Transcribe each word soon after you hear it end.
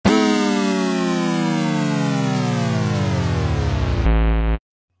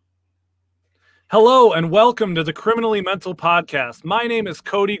Hello and welcome to the Criminally Mental Podcast. My name is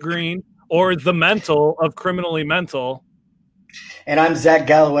Cody Green, or the Mental of Criminally Mental. And I'm Zach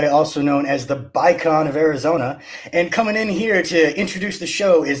Galloway, also known as the Bicon of Arizona. And coming in here to introduce the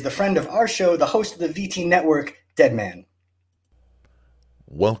show is the friend of our show, the host of the VT Network, Deadman.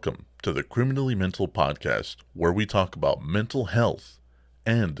 Welcome to the Criminally Mental Podcast, where we talk about mental health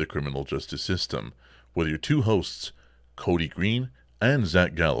and the criminal justice system, with your two hosts, Cody Green and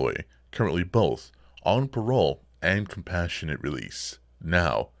Zach Galloway, currently both on parole and compassionate release.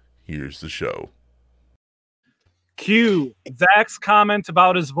 Now, here's the show. Cue Zach's comment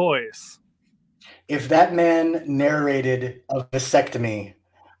about his voice. If that man narrated a vasectomy,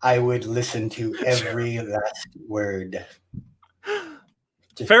 I would listen to every last word.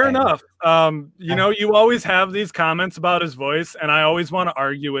 Fair enough. You always have these comments about his voice, and I always want to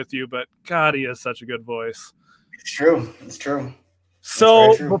argue with you, but God, he has such a good voice. It's true. It's true.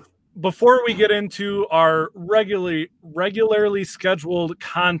 So before we get into our regularly scheduled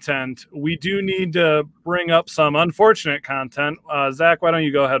content, we do need to bring up some unfortunate content. Zach, why don't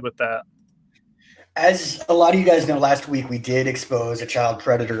you go ahead with that? As a lot of you guys know, last week we did expose a child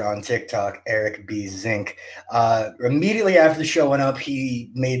predator on TikTok, Eric B. Zink. Immediately after the show went up, he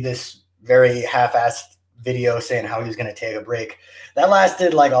made this very half-assed video saying how he was going to take a break. That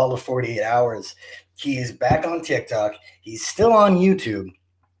lasted like all of 48 hours. He's back on TikTok. He's still on YouTube.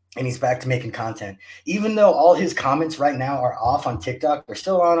 And he's back to making content. Even though all his comments right now are off on TikTok, they're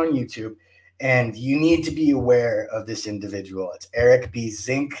still on YouTube. And you need to be aware of this individual. It's Eric B.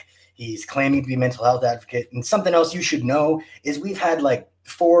 Zink. He's claiming to be a mental health advocate. And something else you should know is we've had like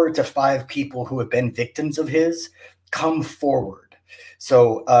 4 to 5 people who have been victims of his come forward.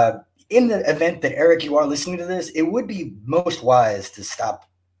 So in the event that, Eric, you are listening to this, it would be most wise to stop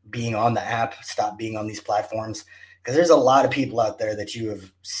being on the app, stop being on these platforms. Because there's a lot of people out there that you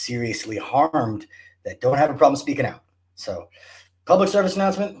have seriously harmed that don't have a problem speaking out. So, public service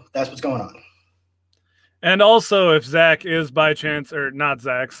announcement, that's what's going on. And also, if Zach is by chance, or not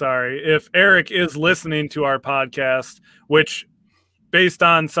Zach, sorry, if Eric is listening to our podcast, which based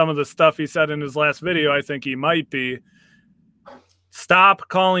on some of the stuff he said in his last video, I think he might be, stop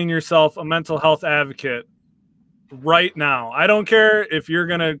calling yourself a mental health advocate right now. I don't care if you're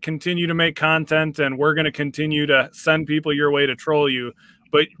going to continue to make content and we're going to continue to send people your way to troll you,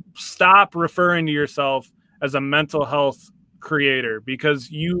 but stop referring to yourself as a mental health creator,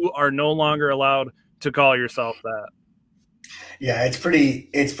 because you are no longer allowed to call yourself that. Yeah, it's pretty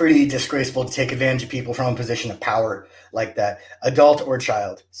disgraceful to take advantage of people from a position of power like that, adult or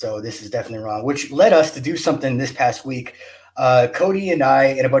child. So this is definitely wrong, which led us to do something this past week. Cody and I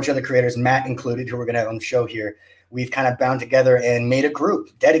and a bunch of other creators, Matt included, who we're going to have on the show here, we've kind of bound together and made a group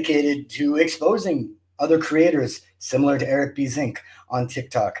dedicated to exposing other creators similar to Eric B. Zink on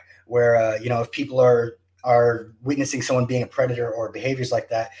TikTok, where, if people are witnessing someone being a predator or behaviors like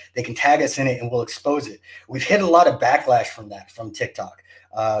that, they can tag us in it and we'll expose it. We've hit a lot of backlash from that, from TikTok,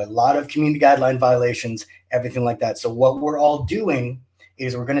 a lot of community guideline violations, everything like that. So what we're all doing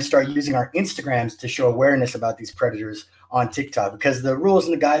is we're going to start using our Instagrams to show awareness about these predators on TikTok, because the rules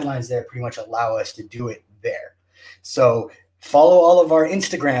and the guidelines there pretty much allow us to do it there. So follow all of our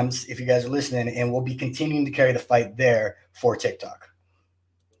Instagrams if you guys are listening, and we'll be continuing to carry the fight there for TikTok.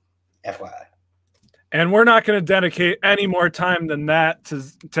 FYI. And we're not going to dedicate any more time than that to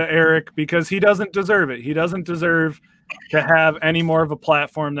Eric, because he doesn't deserve it. He doesn't deserve to have any more of a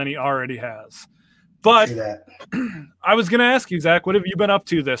platform than he already has. But I was going to ask you, Zach, what have you been up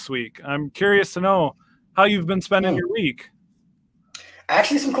to this week? I'm curious to know how you've been spending your week.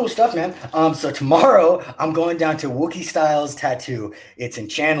 Actually, some cool stuff, man. So tomorrow I'm going down to Wookie Styles Tattoo. It's in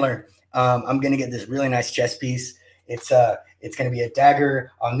Chandler. I'm going to get this really nice chest piece. It's going to be a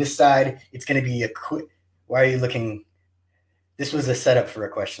dagger on this side. It's going to be why are you looking? This was a setup for a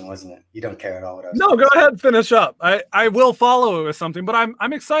question, wasn't it? You don't care at all what I was No, go ahead, finish up. I will follow it with something, but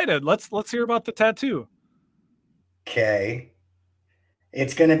I'm excited. Let's hear about the tattoo. Okay.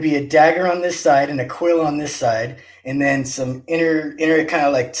 It's going to be a dagger on this side and a quill on this side, and then some inner kind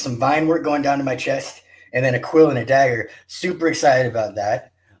of like some vine work going down to my chest, and then a quill and a dagger. Super excited about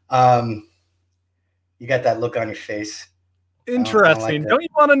that. You got that look on your face. Interesting. Don't you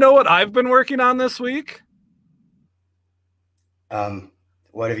want to know what I've been working on this week?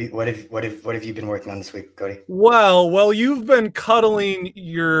 What have you been working on this week, Cody? Well, you've been cuddling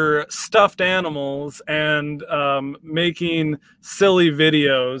your stuffed animals and making silly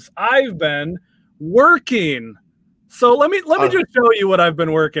videos. I've been working. So let me just show you what I've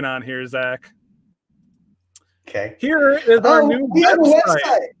been working on here, Zach. Okay. Here is our new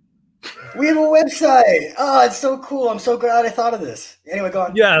website. We have a website. Oh, it's so cool. I'm so glad I thought of this. Anyway, go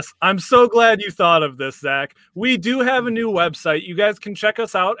on. Yes, I'm so glad you thought of this, Zach. We do have a new website. You guys can check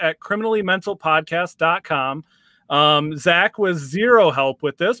us out at criminallymentalpodcast.com. Zach was zero help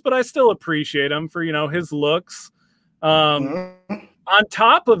with this, but I still appreciate him for, his looks. On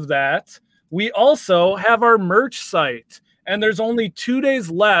top of that, we also have our merch site. And there's only 2 days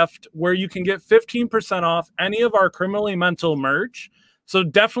left where you can get 15% off any of our Criminally Mental merch. So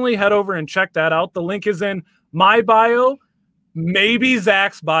definitely head over and check that out. The link is in my bio, maybe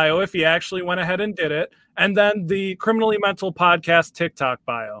Zach's bio if he actually went ahead and did it, and then the Criminally Mental Podcast TikTok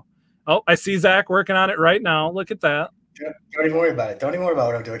bio. Oh, I see Zach working on it right now. Look at that. Don't even worry about it. Don't even worry about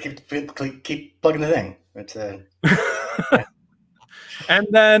what I'm doing. Keep plugging the thing. It's And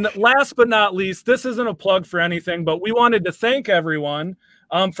then last but not least, this isn't a plug for anything, but we wanted to thank everyone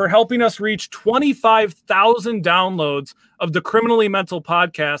for helping us reach 25,000 downloads of the Criminally Mental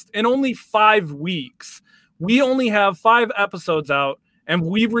podcast in only 5 weeks. We only have 5 episodes out, and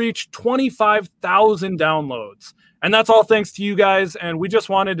we've reached 25,000 downloads. And that's all thanks to you guys. And we just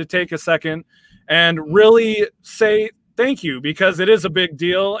wanted to take a second and really say thank you, because it is a big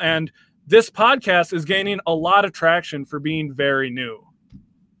deal. And this podcast is gaining a lot of traction for being very new.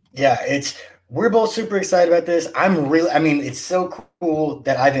 Yeah, we're both super excited about this. It's so cool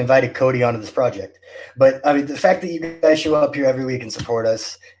that I've invited Cody onto this project. But the fact that you guys show up here every week and support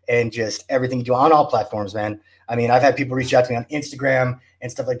us and just everything you do on all platforms, man. I've had people reach out to me on Instagram and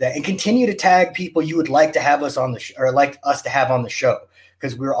stuff like that, and continue to tag people you would like to have us on the or like us to have on the show,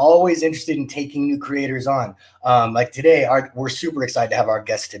 because we're always interested in taking new creators on. Like today, we're super excited to have our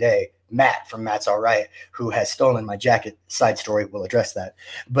guest today, Matt from Matt's All Right, who has stolen my jacket. Side story, we'll address that.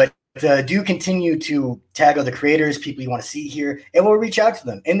 But do continue to tag other creators, people you want to see here, and we'll reach out to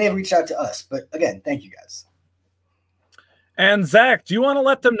them. And they've reached out to us. But again, thank you guys. And Zach, do you want to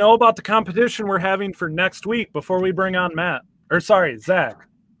let them know about the competition we're having for next week before we bring on Matt? Or sorry, Zach.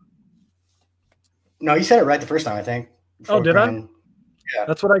 No, you said it right the first time, I think. Oh, did I? Yeah.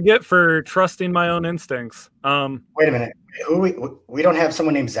 That's what I get for trusting my own instincts. Wait a minute. We don't have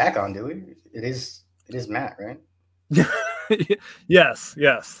someone named Zach on, do we? It is Matt, right? Yes.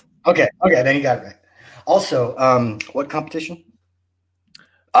 Okay, then you got it right. Also, what competition?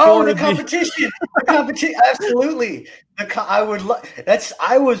 Oh, the competition. The competition. Absolutely. I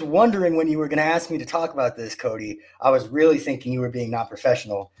was wondering when you were going to ask me to talk about this, Cody. I was really thinking you were being not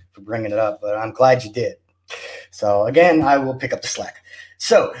professional for bringing it up, but I'm glad you did. So again, I will pick up the slack.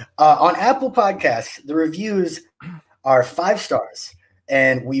 So on Apple Podcasts, the reviews are 5 stars,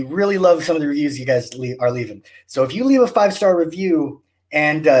 and we really love some of the reviews you guys are leaving. So if you leave a 5-star review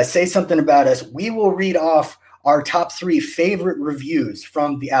and say something about us, we will read off our top 3 favorite reviews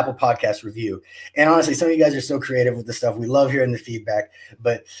from the Apple Podcast review. And honestly, some of you guys are so creative with the stuff. We love hearing the feedback.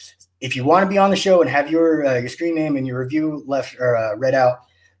 But if you want to be on the show and have your screen name and your review left or read out,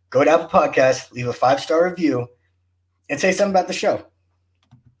 go to Apple Podcasts, leave a 5-star review, and say something about the show.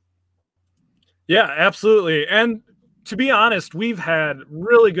 Yeah, absolutely. And to be honest, we've had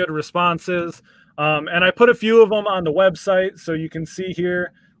really good responses. And I put a few of them on the website, so you can see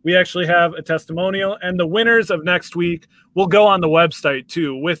here. We actually have a testimonial, and the winners of next week will go on the website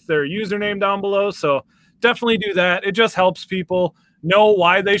too with their username down below. So definitely do that. It just helps people know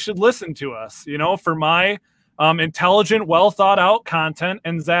why they should listen to us, for my intelligent, well thought out content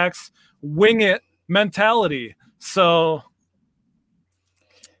and Zach's wing it mentality. So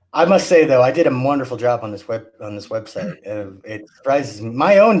I must say, though, I did a wonderful job on this website. It surprises me.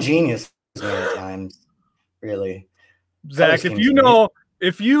 My own genius many times, really. Zach,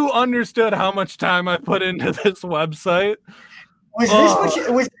 if you understood how much time I put into this website. Was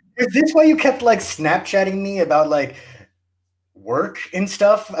this why you kept Snapchatting me about work and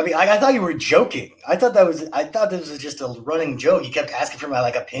stuff? I thought you were joking. I thought this was just a running joke. You kept asking for my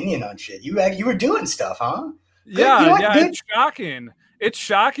opinion on shit. You were doing stuff, huh? Yeah, it's shocking. It's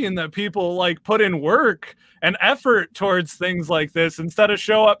shocking that people put in work and effort towards things like this instead of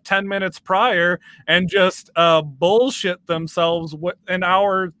show up 10 minutes prior and just bullshit themselves an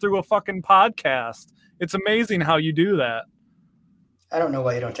hour through a fucking podcast. It's amazing how you do that. I don't know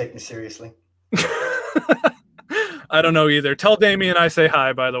why you don't take me seriously. I don't know either. Tell Damien I say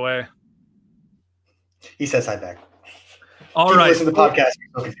hi, by the way. He says hi back. All right. Listen to the podcast.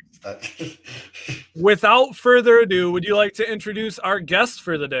 Without further ado, would you like to introduce our guest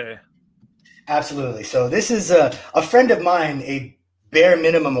for the day? Absolutely. So this is a friend of mine, a bare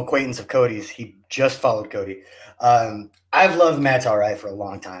minimum acquaintance of Cody's. He just followed Cody. I've loved Matt's All Right for a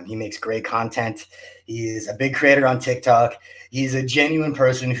long time. He makes great content. He's a big creator on TikTok. He's a genuine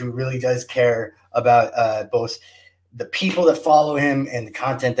person who really does care about both the people that follow him and the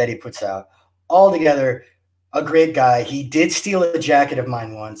content that he puts out. All together, a great guy. He did steal a jacket of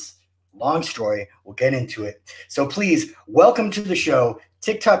mine once. Long story. We'll get into it. So please, welcome to the show,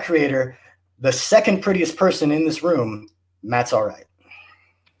 TikTok creator, the second prettiest person in this room, Matt's All Right.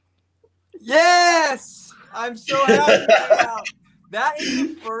 Yes! I'm so happy right now. That is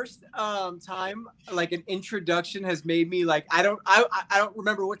the first time like an introduction has made me like I don't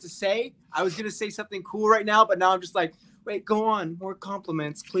remember what to say. I was gonna say something cool right now, but now I'm just like, wait, go on, more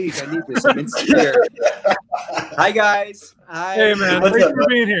compliments, please. I need this. I'm insecure. Hi guys. Hi. Hey man, thanks for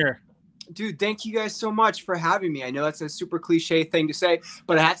being here. Dude, thank you guys so much for having me. I know that's a super cliche thing to say,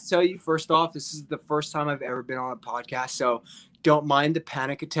 but I have to tell you, first off, this is the first time I've ever been on a podcast, so don't mind the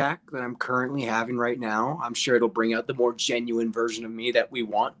panic attack that I'm currently having right now. I'm sure it'll bring out the more genuine version of me that we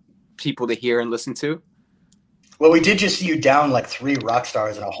want people to hear and listen to. Well, we did just see you down like 3 rock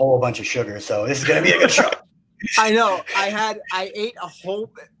stars and a whole bunch of sugar, so this is going to be a good show. I know. I ate a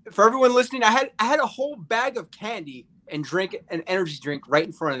whole, for everyone listening, I had a whole bag of candy and drank an energy drink right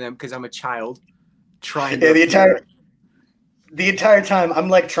in front of them because I'm a child trying to. Yeah, the entire time I'm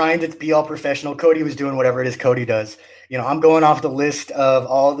like trying to be all professional. Cody was doing whatever it is Cody does. You know, I'm going off the list of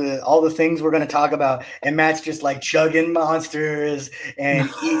all the things we're going to talk about, and Matt's just like chugging monsters and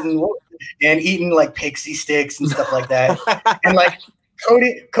eating like pixie sticks and stuff like that. And like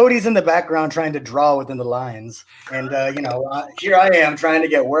Cody's in the background trying to draw within the lines, and here I am trying to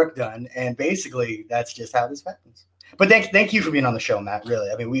get work done, and basically that's just how this happens. But thank you for being on the show, Matt. Really,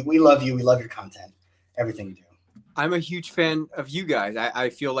 I mean, we love you. We love your content, everything you do. I'm a huge fan of you guys. I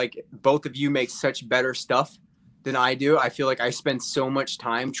feel like both of you make such better stuff than I do. I feel like I spend so much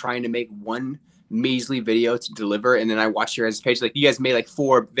time trying to make one measly video to deliver, and then I watch your guys' page. Like you guys made like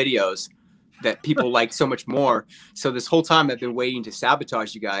 4 videos that people like so much more. So this whole time I've been waiting to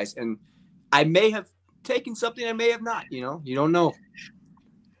sabotage you guys, and I may have taken something, I may have not. You know, you don't know.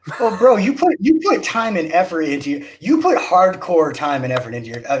 Well, bro, you put time and effort into you put hardcore time and effort into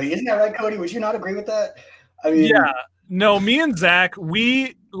your. I mean, isn't that right, Cody? Would you not agree with that? I mean, yeah, no, me and Zach,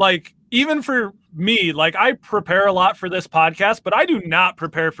 we like, even for me, like I prepare a lot for this podcast, but I do not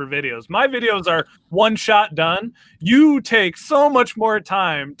prepare for videos. My videos are one shot done. You take so much more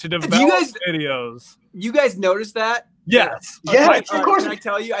time to develop videos. You guys notice that? Yes. Yes, of course. Can I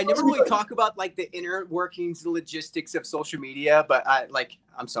tell you? I never really talk about like the inner workings, the logistics of social media, but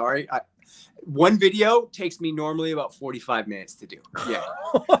I'm sorry. One video takes me normally about 45 minutes to do. Yeah.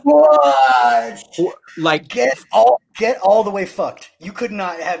 What? Like get all the way fucked. You could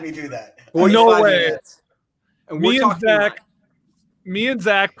not have me do that. No way. Minutes. And me and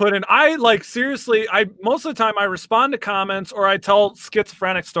Zach put in. I like seriously. Most of the time I respond to comments or I tell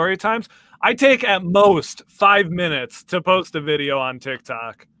schizophrenic story times. I take at most 5 minutes to post a video on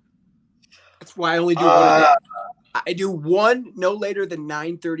TikTok. That's why I only do one. I do one no later than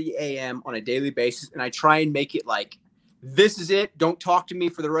 9:30 a.m. on a daily basis, and I try and make it like, this is it. Don't talk to me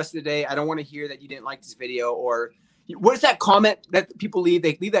for the rest of the day. I don't want to hear that you didn't like this video. Or what is that comment that people leave?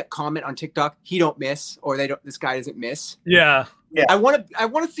 They leave that comment on TikTok. He don't miss, or they don't. This guy doesn't miss. Yeah. I want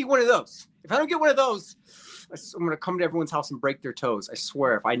to see one of those. If I don't get one of those, I'm going to come to everyone's house and break their toes. I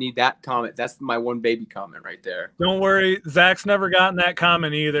swear, if I need that comment, that's my one baby comment right there. Don't worry. Zach's never gotten that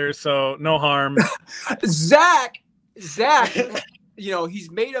comment either, so no harm. Zach, you know,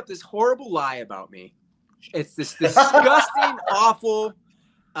 he's made up this horrible lie about me. It's this disgusting, awful,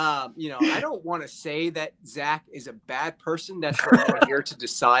 I don't want to say that Zach is a bad person. That's what I'm here to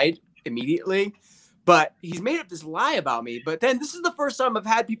decide immediately. But he's made up this lie about me. But then this is the first time I've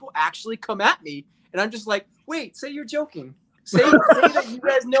had people actually come at me. And I'm just like, wait, say you're joking. Say that you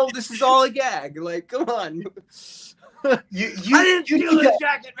guys know this is all a gag. Like, come on. I didn't steal the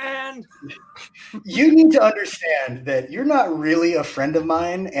jacket, man. You need to understand that you're not really a friend of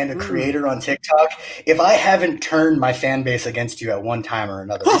mine and a creator on TikTok if I haven't turned my fan base against you at one time or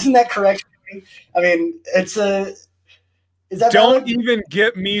another. Isn't that correct? I mean, is that Don't even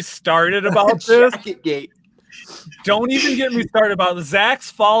get me started about this. Jacket gate. Don't even get me started about this. Zach's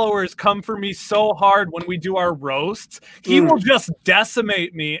followers come for me so hard when we do our roasts. He will just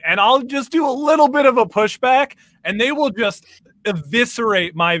decimate me, and I'll just do a little bit of a pushback, and they will just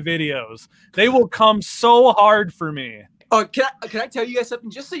eviscerate my videos. They will come so hard for me. Oh, can I tell you guys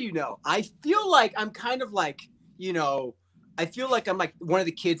something? Just so you know, I feel like I'm kind of like, I feel like I'm like one of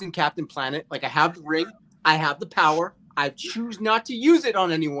the kids in Captain Planet. Like I have the ring, I have the power. I choose not to use it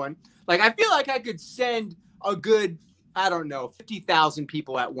on anyone. Like I feel like I could send a good, 50,000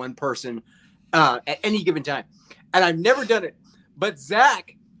 people at one person at any given time. And I've never done it. But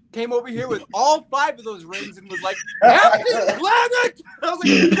Zach came over here with all 5 of those rings and was like, Captain Planet! I was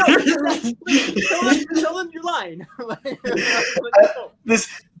like, no, tell him you're lying.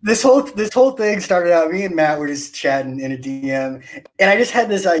 This whole thing started out, me and Matt were just chatting in a DM, and I just had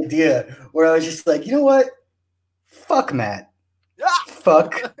this idea where I was just like, you know what? Fuck Matt.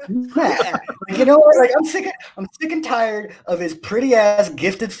 Fuck Matt. Like, you know what? Like, I'm sick and tired of his pretty ass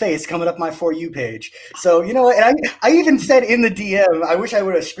gifted face coming up my For You page. So, you know what? And I even said in the DM, I wish I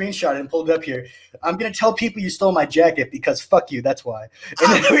would have screenshot it and pulled it up here. I'm gonna tell people you stole my jacket because fuck you. That's why.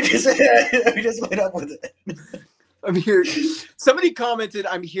 And then we just went up with it. I'm here. Somebody commented,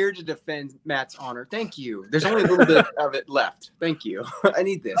 I'm here to defend Matt's honor. Thank you. There's only a little bit of it left. Thank you. I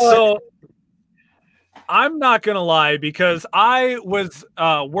need this. So I'm not going to lie, because I was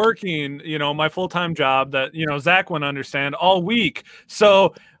working, my full-time job that, Zach wouldn't understand all week.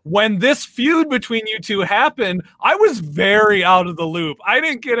 So when this feud between you two happened, I was very out of the loop. I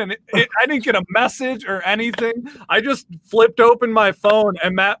didn't get a message or anything. I just flipped open my phone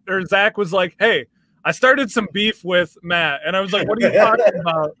and Zach was like, hey, I started some beef with Matt. And I was like, what are you talking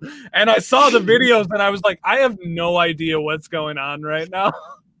about? And I saw the videos and I was like, I have no idea what's going on right now.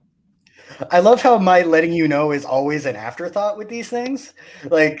 I love how my letting you know is always an afterthought with these things.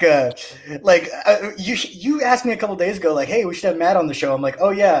 You asked me a couple days ago, like, hey, we should have Matt on the show. I'm like,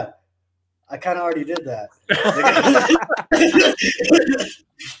 oh yeah, I kind of already did that.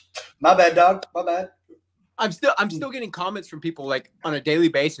 My bad, dog. My bad. I'm still getting comments from people like on a daily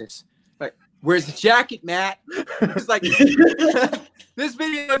basis. Like, where's the jacket, Matt? It's like this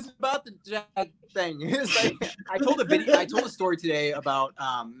video is about the jacket thing. It's like I told a story today about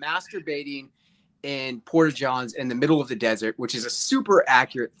masturbating in Porta Johns in the middle of the desert, which is a super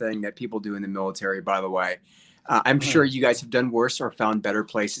accurate thing that people do in the military, by the way. I'm sure you guys have done worse or found better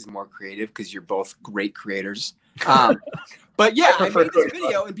places, more creative, because you're both great creators. But yeah, I made this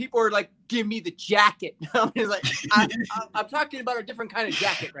video and people are like, give me the jacket. I'm like, I'm talking about a different kind of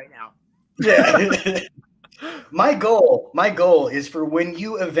jacket right now. Yeah. My goal is for when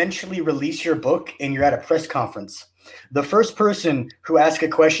you eventually release your book and you're at a press conference, the first person who asks a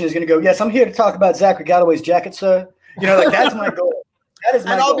question is going to go, yes, I'm here to talk about Zachary Galloway's jacket, sir. Like, that's my goal. That is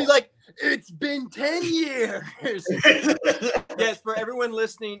my goal. And I'll be like, it's been 10 years. Yes, for everyone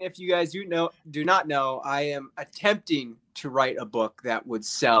listening, if you guys do not know, I am attempting to write a book that would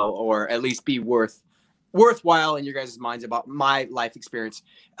sell or at least be worthwhile in your guys' minds about my life experience.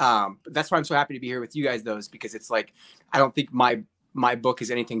 That's why I'm so happy to be here with you guys, because it's like, I don't think my book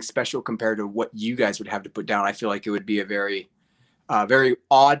is anything special compared to what you guys would have to put down. I feel like it would be a very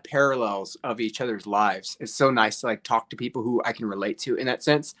odd parallels of each other's lives. It's so nice to like talk to people who I can relate to in that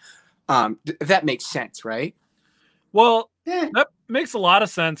sense. That makes sense, right? Well, that makes a lot of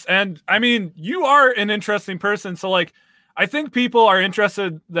sense. And I mean, you are an interesting person. So like, I think people are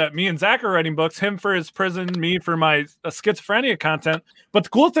interested that me and Zach are writing books, him for his prison, me for my schizophrenia content. But the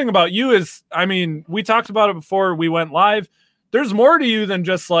cool thing about you is, I mean, we talked about it before we went live. There's more to you than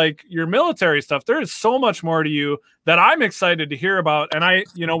just like your military stuff. There is so much more to you that I'm excited to hear about. And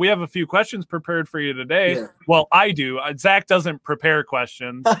we have a few questions prepared for you today. Yeah. Well, I do. Zach doesn't prepare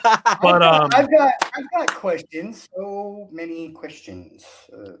questions, but I've got questions. So many questions.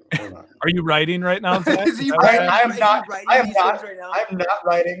 Hold on. Are you writing right now, Zach? I'm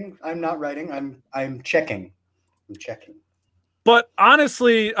not writing. I'm checking. But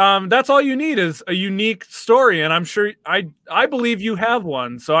honestly, that's all you need is a unique story, and I'm sure I believe you have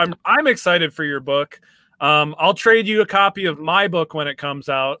one. So I'm excited for your book. I'll trade you a copy of my book when it comes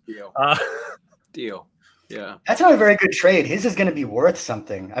out. Deal. Yeah. That's not a very good trade. His is going to be worth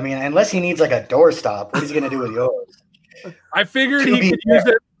something. I mean, unless he needs like a doorstop, what is he going to do with yours? I figured he could use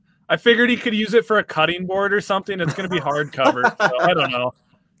it. I figured he could use it for a cutting board or something. It's going to be hardcover. So I don't know.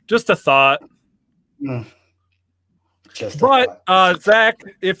 Just a thought. Zach,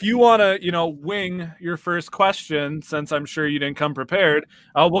 if you want to, wing your first question, since I'm sure you didn't come prepared,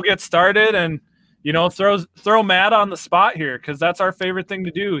 we'll get started and, throw Matt on the spot here, because that's our favorite thing to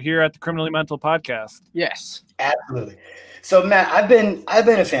do here at the Criminally Mental Podcast. Yes, absolutely. So Matt, I've been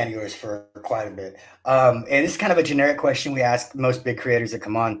a fan of yours for quite a bit. And this is kind of a generic question we ask most big creators that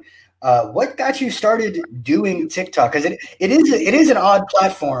come on. What got you started doing TikTok? Because it is an odd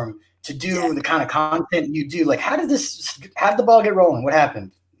platform to do the kind of content you do. Like, how did the ball get rolling? What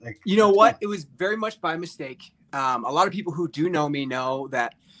happened? Like, you know what? It was very much by mistake. A lot of people who do know me know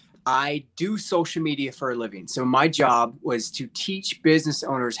that I do social media for a living. So my job was to teach business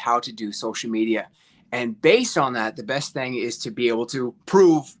owners how to do social media. And based on that, the best thing is to be able to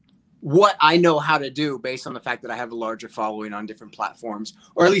prove what I know how to do based on the fact that I have a larger following on different platforms,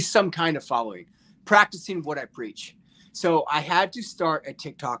 or at least some kind of following, practicing what I preach. So I had to start a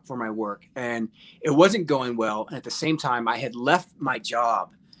TikTok for my work, and it wasn't going well. And at the same time, I had left my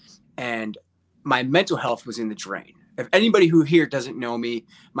job, and my mental health was in the drain. If anybody who here doesn't know me,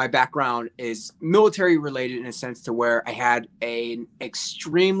 my background is military related in a sense to where I had an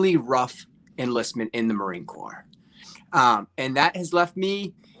extremely rough enlistment in the Marine Corps. And that has left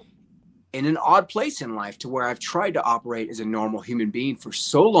me in an odd place in life to where I've tried to operate as a normal human being for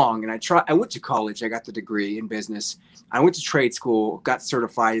so long. And I went to college, I got the degree in business. I went to trade school, got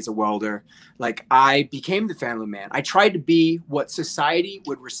certified as a welder. Like, I became the family man. I tried to be what society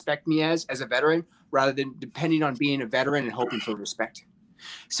would respect me as a veteran, rather than depending on being a veteran and hoping for respect.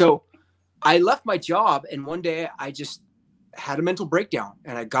 So I left my job, and one day I just had a mental breakdown,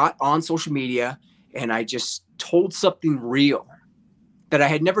 and I got on social media and I just told something real that I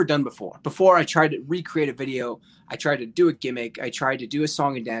had never done before. Before, I tried to recreate a video. I tried to do a gimmick. I tried to do a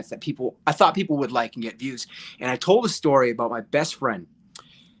song and dance that I thought people would like and get views. And I told a story about my best friend,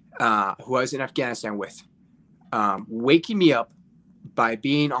 who I was in Afghanistan with, waking me up by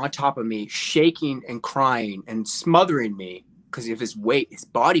being on top of me, shaking and crying and smothering me because of his weight, his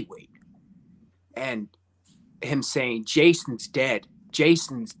body weight. And him saying, "Jason's dead.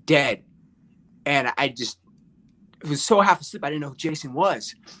 Jason's dead." And I was so half asleep, I didn't know who Jason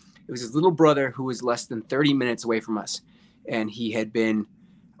was. It was his little brother who was less than 30 minutes away from us. And he had been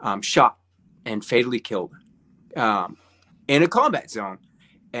shot and fatally killed in a combat zone.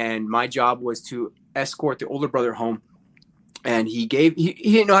 And my job was to escort the older brother home. And he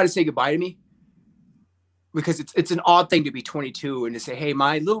didn't know how to say goodbye to me, because it's an odd thing to be 22 and to say, "Hey,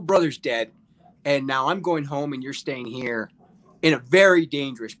 my little brother's dead, and now I'm going home and you're staying here in a very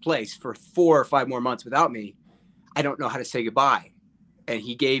dangerous place for 4 or 5 more months without me. I don't know how to say goodbye." And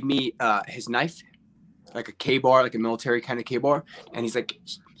he gave me his knife, like a K-bar, like a military kind of K-bar. And he's like,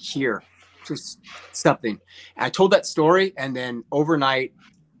 "Here, just something." And I told that story. And then overnight,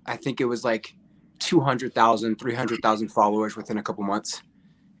 I think it was like 200,000, 300,000 followers within a couple months.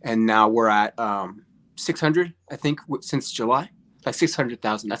 And now we're at 600, I think, since July, like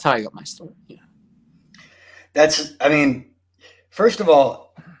 600,000. That's how I got my story. Yeah. First of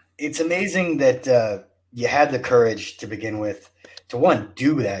all, it's amazing that you had the courage to begin with, to one,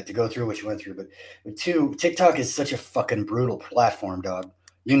 do that, to go through what you went through. But two, TikTok is such a fucking brutal platform, dog.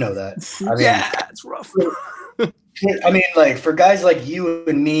 You know that. Yeah, it's rough. Like, for guys like you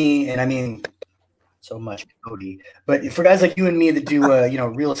and me, and so much Cody, but for guys like you and me that do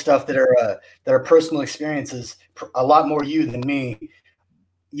real stuff that are personal experiences, a lot more you than me.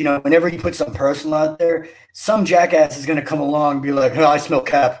 Whenever you put something personal out there, some jackass is going to come along and be like, "Oh, I smell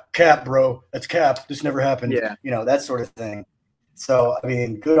cap, bro. That's cap. This never happened." Yeah. That sort of thing. So,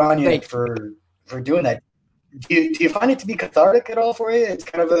 good on you for doing that. Do you find it to be cathartic at all for you? It's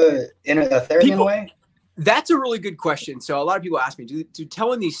kind of a therapy in a way? That's a really good question. So a lot of people ask me, do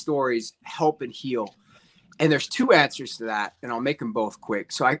telling these stories help and heal? And there's 2 answers to that, and I'll make them both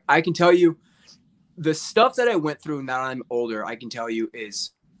quick. So I can tell you the stuff that I went through now that I'm older, I can tell you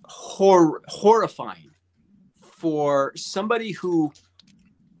is horrifying for somebody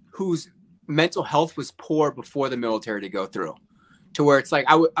whose mental health was poor before the military to go through, to where it's like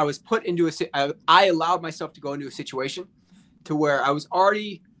I was put into I allowed myself to go into a situation to where I was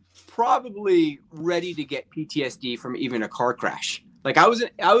already probably ready to get PTSD from even a car crash. Like, I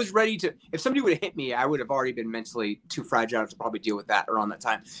was ready to, if somebody would have hit me, I would have already been mentally too fragile to probably deal with that around that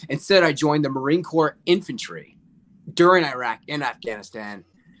time. Instead, I joined the Marine Corps infantry during Iraq and Afghanistan.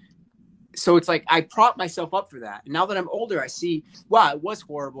 So it's like I propped myself up for that. And now that I'm older, I see, wow, it was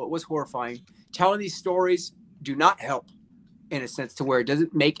horrible. It was horrifying. Telling these stories do not help, in a sense, to where it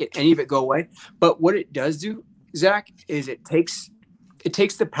doesn't make any of it go away. But what it does do, Zach, is it takes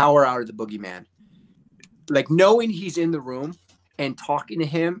the power out of the boogeyman. Like, knowing he's in the room and talking to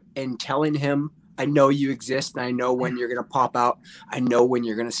him and telling him, "I know you exist, and I know when you're going to pop out. I know when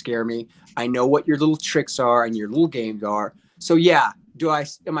you're going to scare me. I know what your little tricks are and your little games are. So yeah,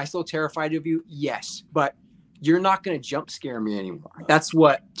 am I still terrified of you? Yes, but you're not going to jump scare me anymore." That's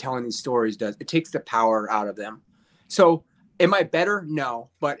what telling these stories does. It takes the power out of them. So am I better?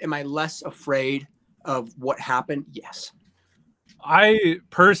 No. But am I less afraid of what happened? Yes. I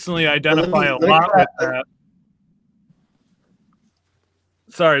personally identify a lot with that.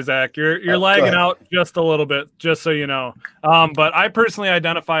 Sorry, Zach, you're lagging out just a little bit, just so you know. But I personally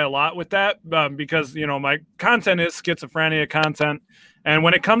identify a lot with that because, my content is schizophrenia content. And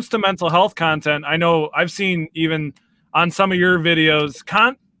when it comes to mental health content, I know I've seen even on some of your videos,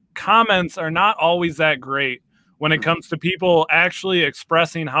 comments are not always that great when it comes to people actually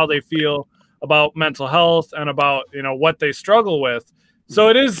expressing how they feel about mental health and about, what they struggle with. So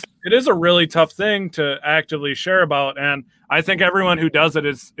it is a really tough thing to actively share about. And I think everyone who does it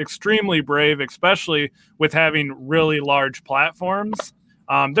is extremely brave, especially with having really large platforms.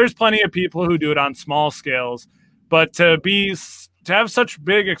 There's plenty of people who do it on small scales, but to have such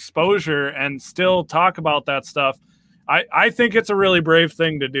big exposure and still talk about that stuff, I think it's a really brave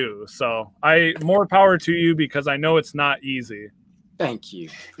thing to do. So more power to you, because I know it's not easy. Thank you.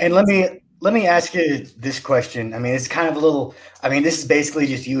 And let me ask you this question. I mean, it's kind of a little, I mean, this is basically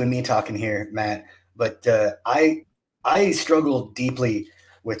just you and me talking here, Matt, but I struggle deeply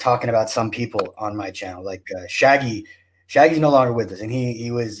with talking about some people on my channel, like Shaggy's no longer with us, and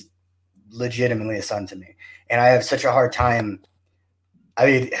he was legitimately a son to me. And I have such a hard time. I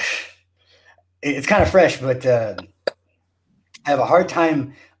mean, it's kind of fresh, but I have a hard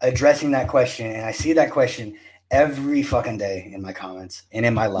time addressing that question. And I see that question every fucking day in my comments and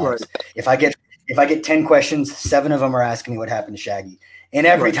in my lives. Right. If I get 10 questions, 7 of them are asking me what happened to Shaggy. And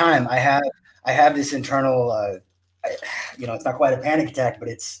every time I have this internal, it's not quite a panic attack, but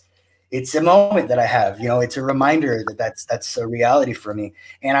it's a moment that I have, it's a reminder that's a reality for me.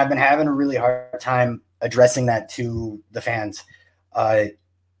 And I've been having a really hard time addressing that to the fans.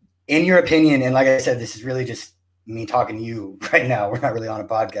 In your opinion, and like I said, this is really just me talking to you right now. We're not really on a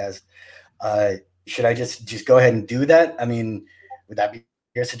podcast. Should I just go ahead and do that? I mean, would that be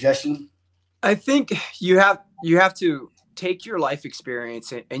your suggestion? I think you have to take your life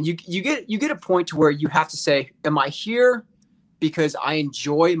experience and you get a point to where you have to say, am I here because I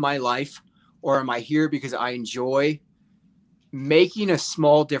enjoy my life, or am I here because I enjoy making a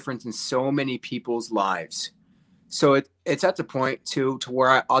small difference in so many people's lives? So it's at the point to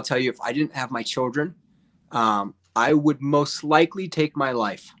where I'll tell you, if I didn't have my children, I would most likely take my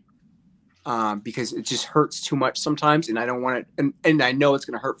life. Because it just hurts too much sometimes, and I don't want it. And I know it's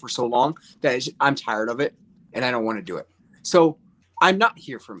going to hurt for so long that I'm tired of it, and I don't want to do it. So I'm not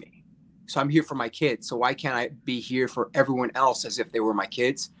here for me. So I'm here for my kids. So why can't I be here for everyone else as if they were my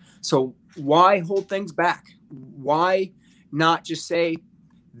kids? So why hold things back? Why not just say,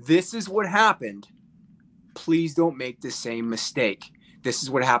 this is what happened. Please don't make the same mistake. This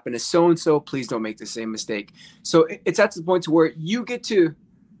is what happened to so-and-so. Please don't make the same mistake. So it's at the point to where you get to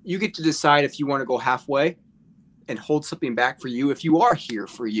decide if you want to go halfway and hold something back for you, if you are here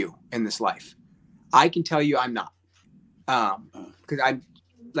for you in this life. I can tell you I'm not. Because I'm,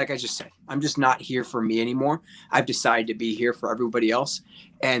 like I just said, I'm just not here for me anymore. I've decided to be here for everybody else.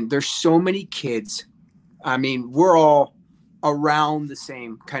 And there's so many kids. I mean, we're all around the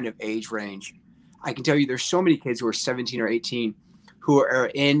same kind of age range. I can tell you there's so many kids who are 17 or 18 who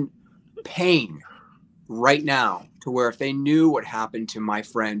are in pain right now, to where if they knew what happened to my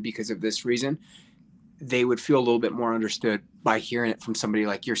friend because of this reason, they would feel a little bit more understood by hearing it from somebody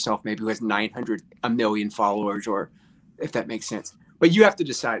like yourself, maybe who has 900, 1 million followers, or if that makes sense. But you have to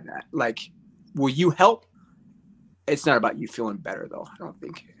decide that. Like, will you help? It's not about you feeling better, though. I don't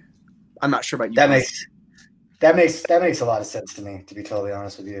think. I'm not sure about you. That makes a lot of sense to me, to be totally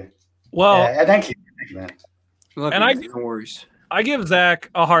honest with you. Well, thank you, man. No worries. I give Zach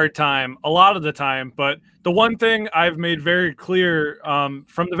a hard time a lot of the time, but the one thing I've made very clear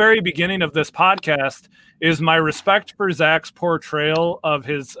from the very beginning of this podcast is my respect for Zach's portrayal of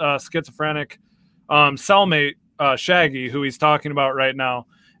his schizophrenic cellmate, Shaggy, who he's talking about right now.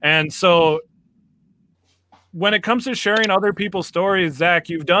 And so when it comes to sharing other people's stories, Zach,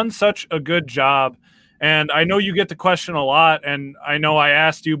 you've done such a good job. And I know you get the question a lot. And I know I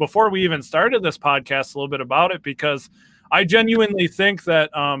asked you before we even started this podcast a little bit about it, because I genuinely think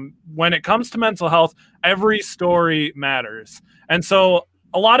that when it comes to mental health, every story matters. And so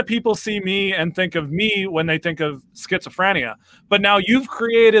a lot of people see me and think of me when they think of schizophrenia. But now you've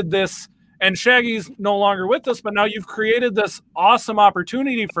created this, and Shaggy's no longer with us, but now you've created this awesome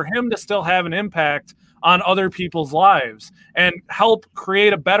opportunity for him to still have an impact on other people's lives and help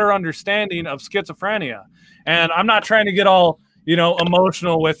create a better understanding of schizophrenia. And I'm not trying to get all,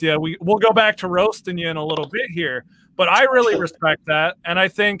 emotional with you. We'll go back to roasting you in a little bit here. But I really respect that, and I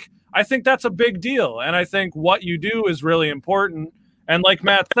think that's a big deal, and I think what you do is really important. And like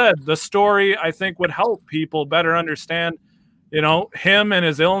Matt said, the story, I think, would help people better understand, him and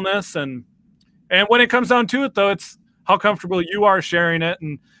his illness. And when it comes down to it, though, it's how comfortable you are sharing it.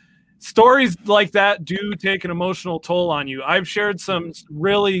 And stories like that do take an emotional toll on you. I've shared some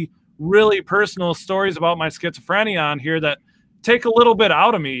really, really personal stories about my schizophrenia on here that take a little bit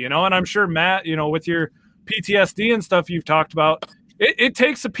out of me, and I'm sure Matt, with your PTSD and stuff you've talked about, it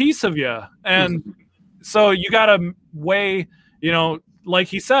takes a piece of you. And so you got to weigh, like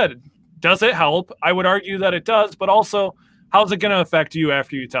he said, does it help? I would argue that it does, but also how's it going to affect you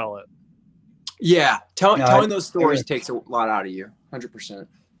after you tell it? Yeah. Telling those stories takes a lot out of you. 100%.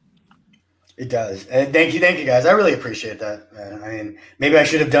 It does. And thank you, guys. I really appreciate that, man. I mean, maybe I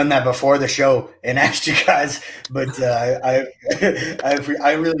should have done that before the show and asked you guys, but I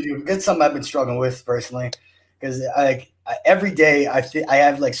really do. It's something I've been struggling with personally, because every day I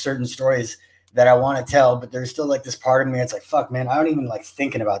have like certain stories that I want to tell, but there's still like this part of me. It's like, fuck, man, I don't even like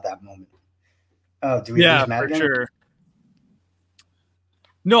thinking about that moment. Oh, do we lose Matt again? Sure.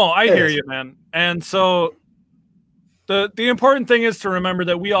 No, I hear you, man. And so the important thing is to remember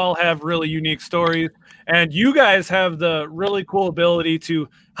that we all have really unique stories, and you guys have the really cool ability to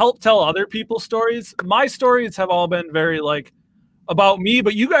help tell other people's stories. My stories have all been very like about me,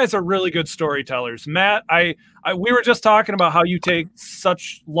 but you guys are really good storytellers. Matt, we were just talking about how you take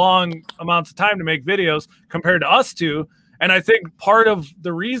such long amounts of time to make videos compared to us two. And I think part of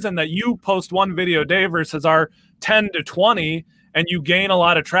the reason that you post one video a day versus our 10 to 20 and you gain a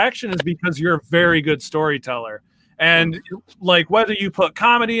lot of traction is because you're a very good storyteller. And like whether you put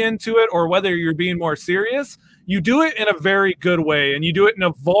comedy into it or whether you're being more serious, you do it in a very good way, and you do it in a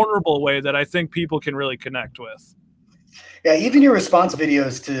vulnerable way that I think people can really connect with. Yeah, even your response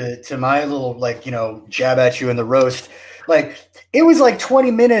videos to my little like, jab at you in the roast, like it was like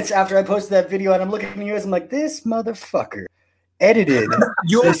 20 minutes after I posted that video, and I'm looking at you guys, I'm like, this motherfucker edited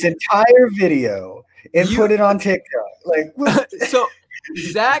this entire video and put it on TikTok. Like, so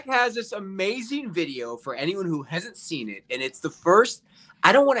Zach has this amazing video for anyone who hasn't seen it, and it's the first.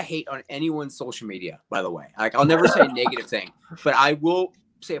 I don't want to hate on anyone's social media, by the way. Like, I'll never say a negative thing, but I will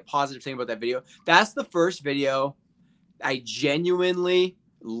say a positive thing about that video. That's the first video I genuinely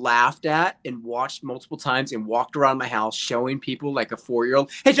laughed at and watched multiple times and walked around my house showing people like a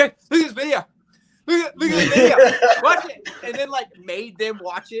 4-year-old, hey, Jack, look at this video. Look at this video. Watch it. And then like made them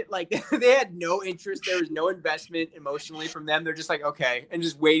watch it. Like they had no interest. There was no investment emotionally from them. They're just like, okay. And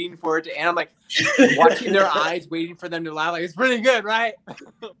just waiting for it to end. I'm like watching their eyes, waiting for them to laugh. Like, it's pretty good, right?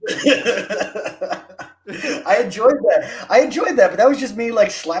 I enjoyed that, but that was just me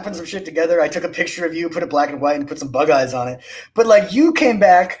like slapping some shit together. I took a picture of you, put it black and white, and put some bug eyes on it. But like you came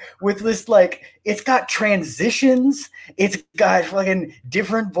back with this like, it's got transitions, it's got fucking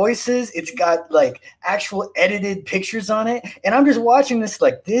different voices, it's got like actual edited pictures on it, and I'm just watching this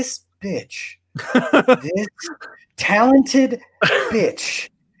like, this bitch, this talented bitch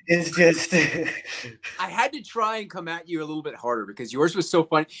is just. I had to try and come at you a little bit harder because yours was so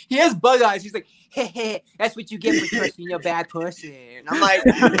funny. He has bug eyes. He's like, hey, that's what you get for trusting a bad person. And I'm like,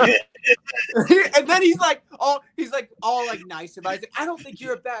 and then he's all like nice about it. He's like, I don't think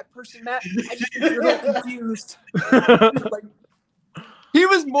you're a bad person, Matt. I just think you're a little confused. Like, he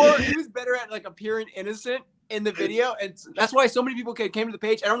was better at like appearing innocent in the video, and that's why so many people came to the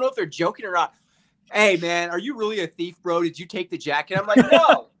page. I don't know if they're joking or not. Hey man, are you really a thief, bro? Did you take the jacket? I'm like,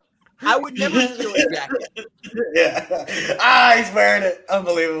 no. I would never steal a jacket. Yeah. He's wearing it.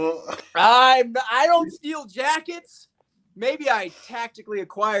 Unbelievable. I don't steal jackets. Maybe I tactically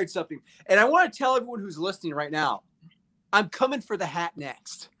acquired something. And I want to tell everyone who's listening right now, I'm coming for the hat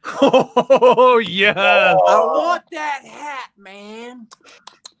next. Oh, yeah. I want that hat, man.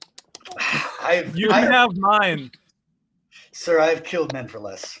 You can have mine. Sir, I've killed men for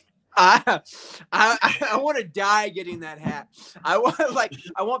less. I want to die getting that hat. I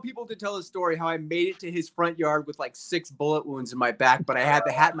want people to tell a story how I made it to his front yard with like 6 bullet wounds in my back, but I had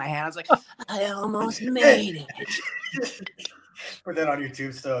the hat in my hand. I was like, I almost made it. Put that on your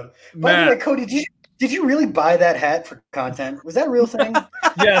tombstone. By the way, Cody, did you really buy that hat for content? Was that a real thing?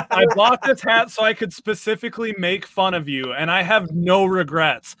 Yes, I bought this hat so I could specifically make fun of you, and I have no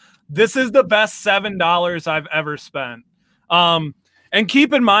regrets. This is the best $7 I've ever spent. And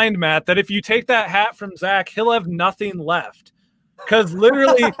keep in mind, Matt, that if you take that hat from Zach, he'll have nothing left. Because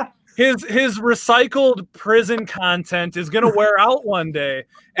literally his recycled prison content is going to wear out one day.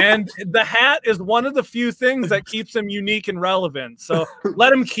 And the hat is one of the few things that keeps him unique and relevant. So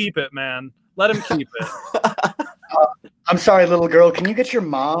let him keep it, man. Let him keep it. I'm sorry, little girl. Can you get your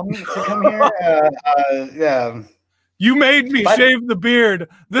mom to come here? Yeah. You made me shave the beard.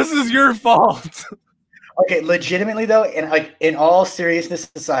 This is your fault. Okay, legitimately though, and like in all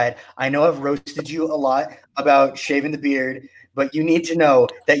seriousness aside, I know I've roasted you a lot about shaving the beard, but you need to know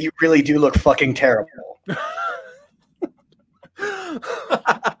that you really do look fucking terrible. So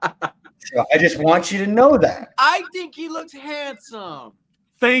I just want you to know that. I think he looks handsome.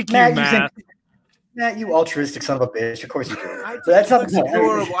 Thank you, Matt. Matt, you altruistic son of a bitch. Of course you do. That's not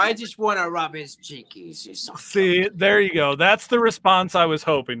adorable. I just want to rub his cheekies. See, there you go. That's the response I was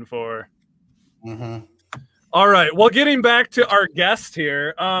hoping for. Mm-hmm. All right. Well, getting back to our guest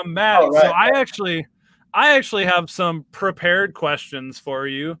here, Matt. Right. So I actually have some prepared questions for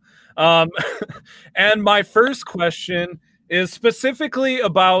you. And my first question is specifically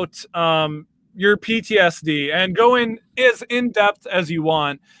about your PTSD, and go in as in-depth as you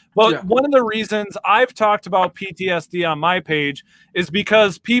want. But one of the reasons I've talked about PTSD on my page is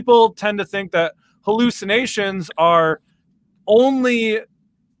because people tend to think that hallucinations are only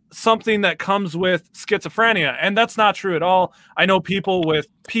something that comes with schizophrenia, and that's not true at all. I know people with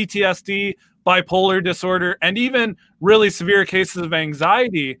PTSD, bipolar disorder, and even really severe cases of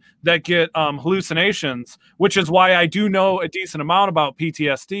anxiety that get hallucinations, which is why I do know a decent amount about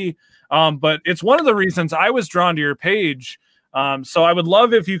PTSD. But it's one of the reasons I was drawn to your page. So I would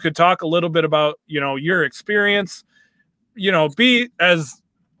love if you could talk a little bit about, your experience, be as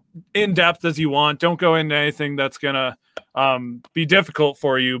in-depth as you want. Don't go into anything that's going to be difficult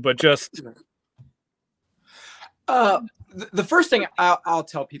for you, but just. The first thing I'll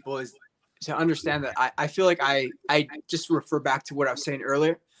tell people is to understand that I feel like I just refer back to what I was saying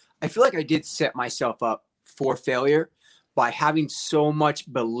earlier. I feel like I did set myself up for failure by having so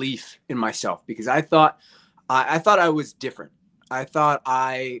much belief in myself, because I thought I was different. I thought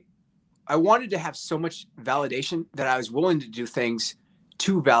I wanted to have so much validation that I was willing to do things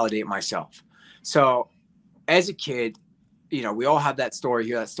to validate myself. So as a kid, we all have that story,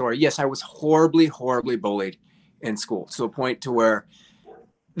 hear that story. Yes, I was horribly, horribly bullied in school, to the point to where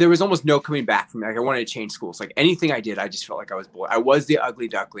there was almost no coming back from it. Like, I wanted to change schools. Like, anything I did, I just felt like I was bullied. I was the ugly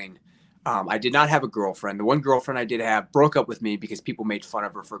duckling. I did not have a girlfriend. The one girlfriend I did have broke up with me because people made fun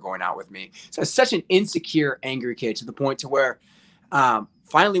of her for going out with me. So I was such an insecure, angry kid, to the point to where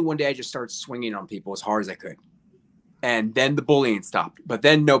finally one day I just started swinging on people as hard as I could. And then the bullying stopped. But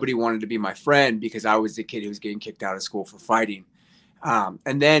then nobody wanted to be my friend because I was the kid who was getting kicked out of school for fighting.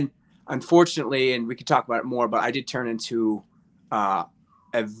 And then, unfortunately, and we could talk about it more, but I did turn into a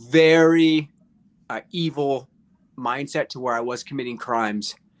very evil mindset, to where I was committing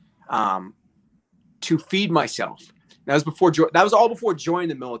crimes to feed myself. That was before. That was all before joining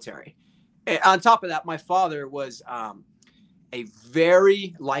the military. And on top of that, my father was a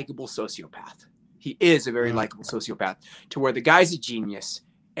very likable sociopath. He is a very likable sociopath, to where the guy's a genius,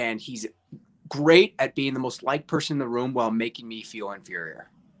 and he's great at being the most liked person in the room while making me feel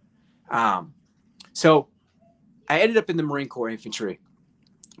inferior. So I ended up in the Marine Corps Infantry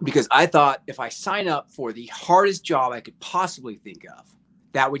because I thought if I sign up for the hardest job I could possibly think of,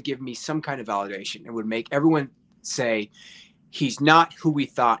 that would give me some kind of validation. It would make everyone say he's not who we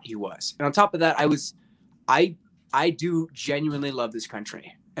thought he was. And on top of that, I do genuinely love this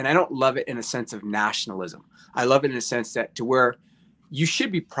country. And I don't love it in a sense of nationalism. I love it in a sense that, to where you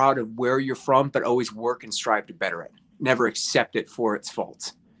should be proud of where you're from, but always work and strive to better it. Never accept it for its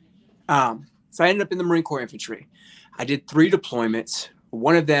faults. So I ended up in the Marine Corps Infantry. I did 3 deployments.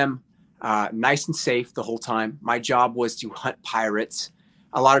 One of them, nice and safe the whole time. My job was to hunt pirates.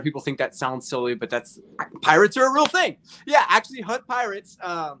 A lot of people think that sounds silly, but pirates are a real thing. Yeah, actually hunt pirates.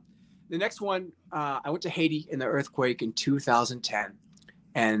 The next one, I went to Haiti in the earthquake in 2010,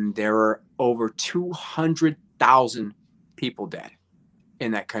 and there were over 200,000 people dead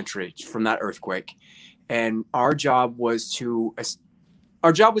in that country from that earthquake. And our job was to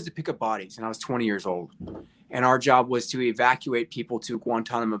pick up bodies, and I was 20 years old. And our job was to evacuate people to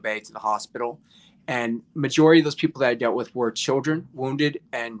Guantanamo Bay, to the hospital. And majority of those people that I dealt with were children, wounded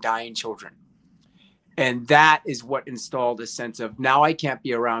and dying children. And that is what installed a sense of, now I can't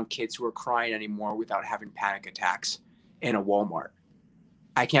be around kids who are crying anymore without having panic attacks in a Walmart.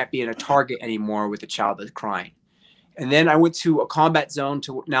 I can't be in a Target anymore with a child that's crying. And then I went to a combat zone.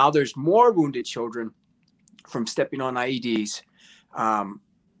 Now there's more wounded children from stepping on IEDs.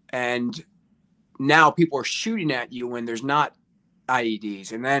 And now people are shooting at you when there's not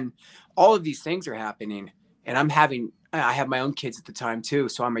IEDs. And then all of these things are happening. And I have my own kids at the time too.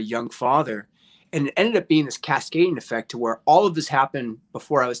 So I'm a young father. And it ended up being this cascading effect, to where all of this happened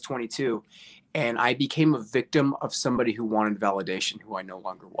before I was 22. And I became a victim of somebody who wanted validation, who I no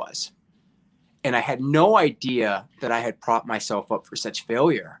longer was. And I had no idea that I had propped myself up for such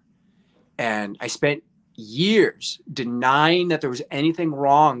failure. And I spent years denying that there was anything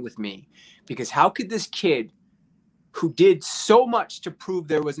wrong with me, because how could this kid who did so much to prove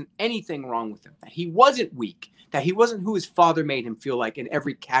there wasn't anything wrong with him, that he wasn't weak, that he wasn't who his father made him feel like in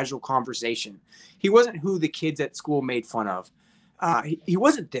every casual conversation, he wasn't who the kids at school made fun of, he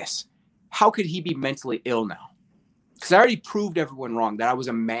wasn't this. How could he be mentally ill now? Because I already proved everyone wrong, that I was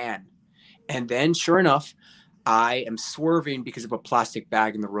a man. And then, sure enough, I am swerving because of a plastic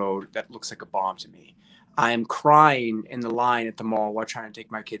bag in the road that looks like a bomb to me. I am crying in the line at the mall while trying to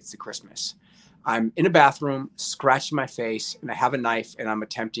take my kids to Christmas. I'm in a bathroom, scratching my face, and I have a knife, and I'm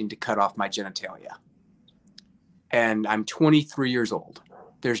attempting to cut off my genitalia. And I'm 23 years old.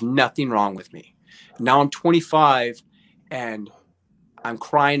 There's nothing wrong with me. Now I'm 25, and I'm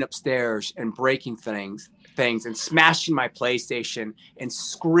crying upstairs and breaking things and smashing my PlayStation and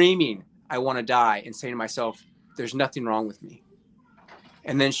screaming, I want to die, and saying to myself, there's nothing wrong with me.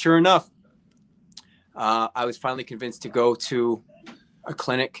 And then sure enough, I was finally convinced to go to a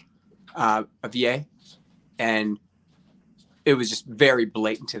clinic, a VA, and it was just very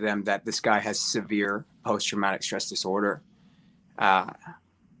blatant to them that this guy has severe post-traumatic stress disorder.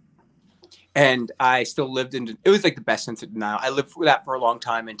 And I still lived in, it was like the best sense of denial. I lived with that for a long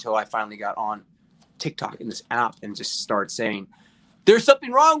time until I finally got on TikTok in this app and just started saying, there's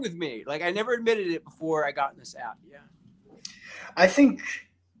something wrong with me. Like, I never admitted it before I got in this app. Yeah. I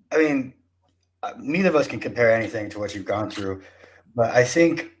mean, neither of us can compare anything to what you've gone through, but I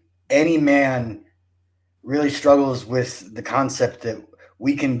think any man really struggles with the concept that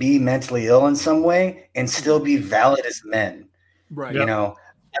we can be mentally ill in some way and still be valid as men. Right. You know,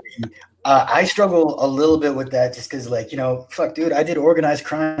 I mean, I struggle a little bit with that just because, like, you know, fuck, dude, I did organized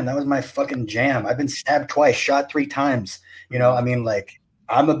crime. That was my fucking jam. I've been stabbed twice, shot 3 times. You know, I mean, like,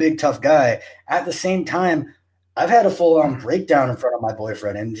 I'm a big, tough guy. At the same time, I've had a full-on breakdown in front of my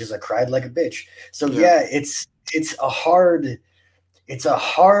boyfriend and just cried like a bitch. So yeah, it's a hard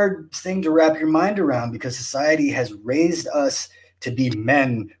thing to wrap your mind around because society has raised us to be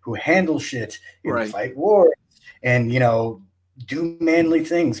men who handle shit and fight wars and, you know, do manly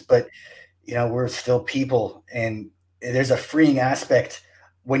things. But, you know, we're still people, and there's a freeing aspect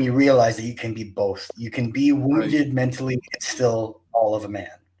when you realize that you can be both. You can be wounded mentally and still all of a man.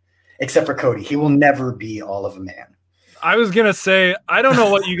 Except for Cody. He will never be all of a man. I was going to say, I don't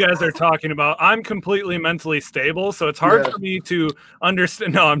know what you guys are talking about. I'm completely mentally stable, so it's hard for me to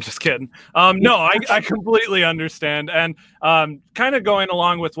understand. No, I'm just kidding. No, I completely understand. And kind of going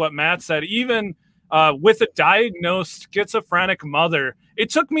along with what Matt said, even with a diagnosed schizophrenic mother, it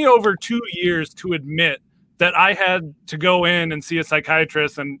took me over 2 years to admit that I had to go in and see a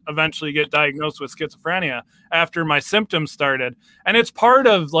psychiatrist and eventually get diagnosed with schizophrenia after my symptoms started. And it's part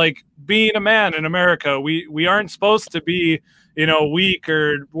of like being a man in America. We aren't supposed to be, you know, weak,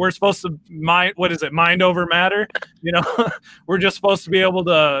 or we're supposed to mind over matter. You know, we're just supposed to be able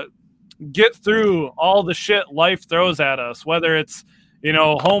to get through all the shit life throws at us, whether it's, you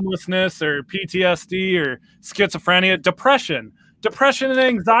know, homelessness or PTSD or schizophrenia, depression and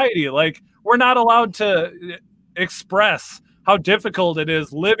anxiety. Like, we're not allowed to express how difficult it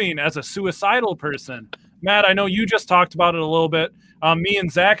is living as a suicidal person. Matt, I know you just talked about it a little bit. Me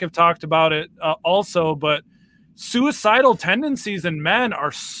and Zach have talked about it also, but suicidal tendencies in men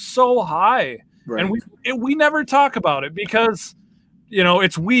are so high. Right. And we never talk about it because, you know,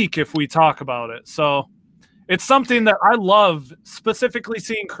 it's weak if we talk about it. So it's something that I love, specifically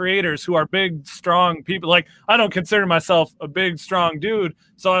seeing creators who are big, strong people. Like, I don't consider myself a big, strong dude.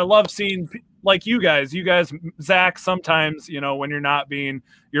 So I love seeing, like, you guys, Zach, sometimes, you know, when you're not being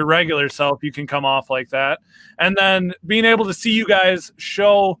your regular self, you can come off like that. And then being able to see you guys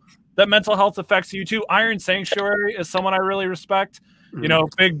show that mental health affects you too. Iron Sanctuary is someone I really respect. You know,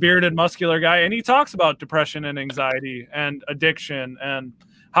 big, bearded, muscular guy. And he talks about depression and anxiety and addiction and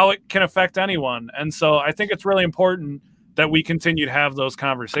how it can affect anyone. And so I think it's really important that we continue to have those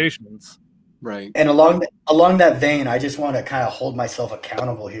conversations. Right. And along that vein, I just want to kind of hold myself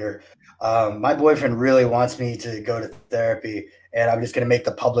accountable here. My boyfriend really wants me to go to therapy, and I'm just going to make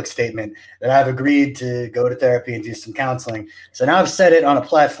the public statement that I've agreed to go to therapy and do some counseling. So now I've said it on a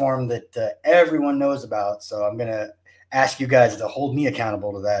platform that everyone knows about. So I'm going to ask you guys to hold me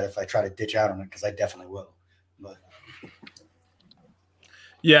accountable to that if I try to ditch out on it, because I definitely will. But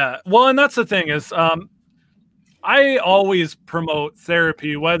yeah, well, and that's the thing is, I always promote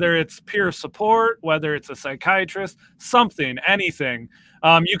therapy, whether it's peer support, whether it's a psychiatrist, something, anything.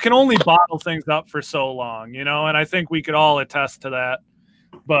 You can only bottle things up for so long, you know, and I think we could all attest to that.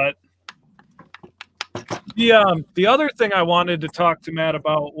 But the other thing I wanted to talk to Matt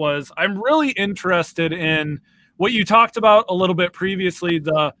about was I'm really interested in what you talked about a little bit previously,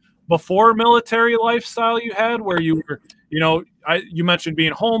 the before military lifestyle you had, where you were, you know, you mentioned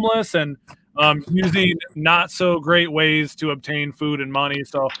being homeless and using not so great ways to obtain food and money.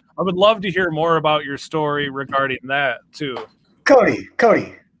 So I would love to hear more about your story regarding that too. Cody.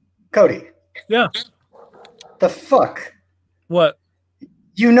 Yeah. The fuck? What?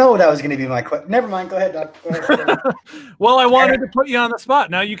 You know that was going to be my question. Never mind. Go ahead, Doc. Go ahead. Well, I wanted to put you on the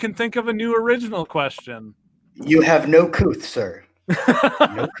spot. Now you can think of a new original question. You have no couth, sir. No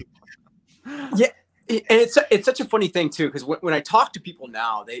couth. Yeah. It's such a funny thing too, because when I talk to people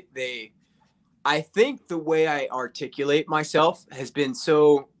now, I think the way I articulate myself has been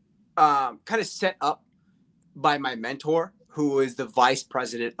so kind of set up by my mentor, who is the vice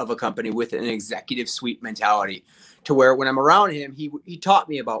president of a company with an executive suite mentality, to where when I'm around him, he taught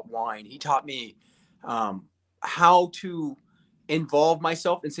me about wine. He taught me how to involve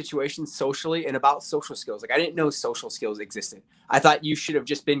myself in situations socially and about social skills. Like, I didn't know social skills existed. I thought you should have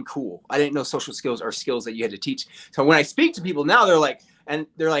just been cool. I didn't know social skills are skills that you had to teach. So when I speak to people now, they're like,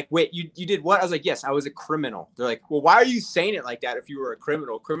 wait, you did what? I was like, yes, I was a criminal. They're like, well, why are you saying it like that if you were a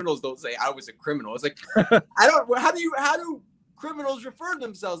criminal? Criminals don't say I was a criminal. It's like, how do criminals refer to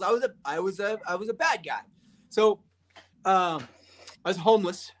themselves? I was a bad guy. So I was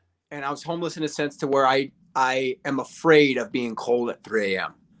homeless, and I was homeless in a sense to where I am afraid of being cold at 3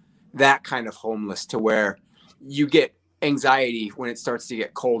 a.m. That kind of homeless, to where you get anxiety when it starts to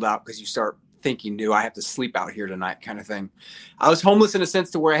get cold out because you start thinking, do I have to sleep out here tonight, kind of thing. I was homeless in a sense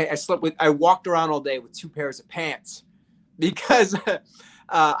to where I walked around all day with 2 pairs of pants because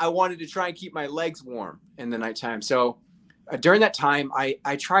I wanted to try and keep my legs warm in the nighttime. So during that time,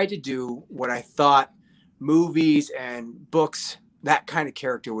 I tried to do what I thought movies and books, that kind of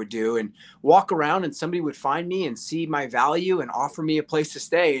character would do, and walk around and somebody would find me and see my value and offer me a place to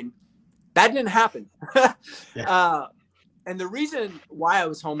stay. And that didn't happen. Yeah. And the reason why I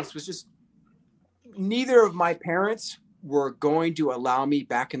was homeless was just neither of my parents were going to allow me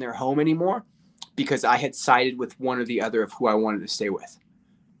back in their home anymore because I had sided with one or the other of who I wanted to stay with.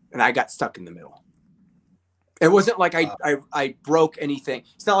 And I got stuck in the middle. It wasn't like I broke anything.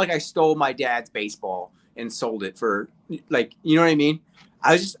 It's not like I stole my dad's baseball and sold it for, like, you know what I mean?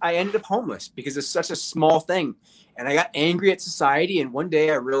 I ended up homeless because it's such a small thing. And I got angry at society. And one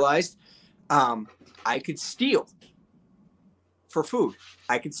day I realized I could steal for food.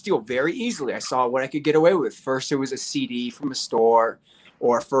 I could steal very easily. I saw what I could get away with. First, it was a CD from a store,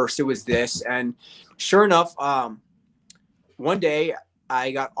 or first it was this. And sure enough, one day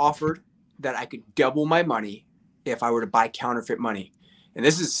I got offered that I could double my money if I were to buy counterfeit money. And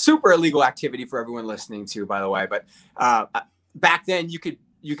this is super illegal activity for everyone listening to, by the way. But back then you could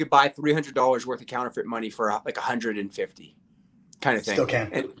buy $300 worth of counterfeit money for like $150 kind of thing. Still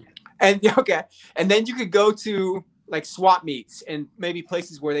can. And okay. And then you could go to like swap meets and maybe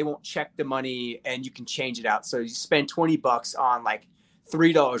places where they won't check the money and you can change it out. So you spend $20 on like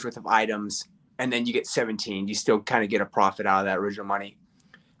 $3 worth of items, and then you get 17. You still kind of get a profit out of that original money.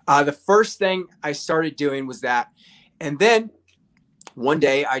 The first thing I started doing was that. And then one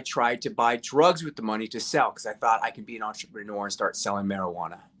day I tried to buy drugs with the money to sell because I thought I could be an entrepreneur and start selling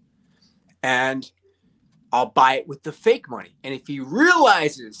marijuana. And I'll buy it with the fake money. And if he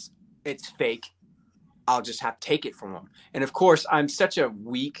realizes it's fake, I'll just have to take it from him. And of course, I'm such a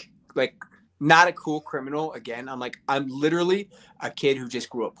weak, like, not a cool criminal. Again, I'm literally a kid who just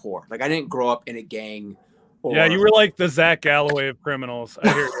grew up poor. Like, I didn't grow up in a gang. Yeah, you were like the Zach Galloway of criminals. I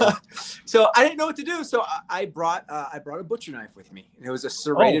hear you. So I didn't know what to do. So I brought a butcher knife with me, and it was a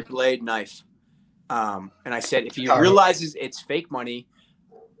serrated blade knife. And I said, if he realizes it's fake money,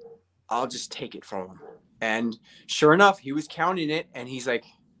 I'll just take it from him. And sure enough, he was counting it, and he's like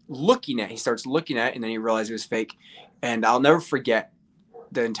he starts looking at it, and then he realized it was fake. And I'll never forget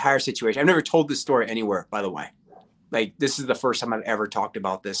the entire situation. I've never told this story anywhere, by the way. Like, this is the first time I've ever talked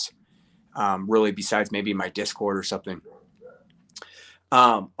about this. Really, besides maybe my Discord or something.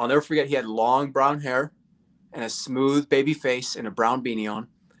 I'll never forget, he had long brown hair and a smooth baby face and a brown beanie on.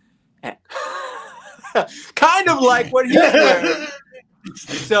 And kind of like what he was wearing.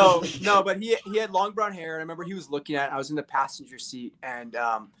 So, no, but he had long brown hair. I remember he was looking at it. I was in the passenger seat, and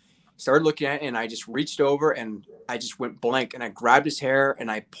started looking at it, and I just reached over and I just went blank, and I grabbed his hair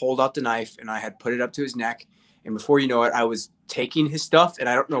and I pulled out the knife and I had put it up to his neck. And before you know it, I was taking his stuff, and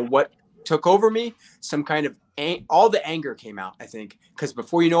I don't know what took over me. Some kind of all the anger came out, I think, because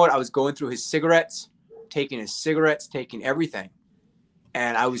before you know it, I was going through his cigarettes, taking everything.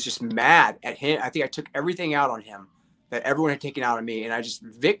 And I was just mad at him. I think I took everything out on him that everyone had taken out on me. And I just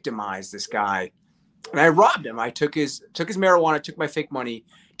victimized this guy, and I robbed him. I took his marijuana, took my fake money,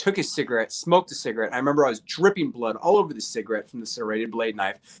 took his cigarette, smoked a cigarette. I remember I was dripping blood all over the cigarette from the serrated blade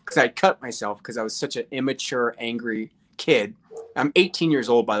knife because I cut myself because I was such an immature, angry kid. I'm 18 years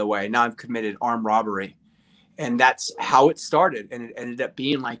old, by the way. Now I've committed armed robbery. And that's how it started. And it ended up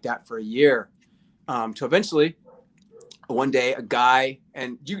being like that for a year. To eventually, one day, a guy,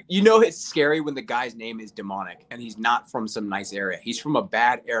 and you know it's scary when the guy's name is Demonic, and he's not from some nice area. He's from a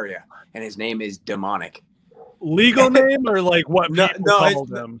bad area, and his name is Demonic. Legal name, or like what people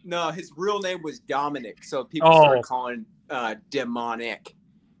called him? No, his real name was Dominic. So people started calling Demonic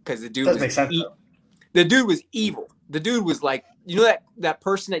because the dude the dude was evil. The dude was like, you know, that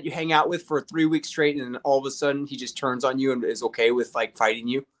person that you hang out with for 3 weeks straight, and then all of a sudden he just turns on you and is okay with like fighting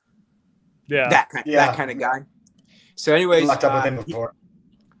you. Yeah, that kind of guy. So anyways, locked up with him before.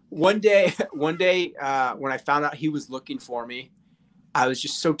 One day when I found out he was looking for me, I was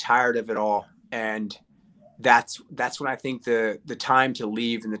just so tired of it all. And that's when I think the time to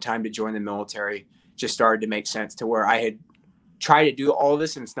leave and the time to join the military just started to make sense, to where I had tried to do all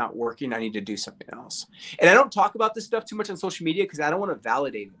this and it's not working. I need to do something else. And I don't talk about this stuff too much on social media because I don't want to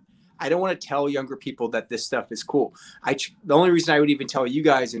validate it. I don't want to tell younger people that this stuff is cool. The only reason I would even tell you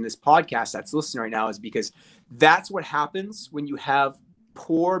guys in this podcast that's listening right now is because that's what happens when you have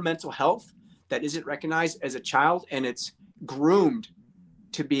poor mental health that isn't recognized as a child, and it's groomed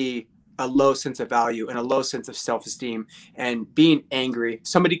to be a low sense of value and a low sense of self-esteem and being angry.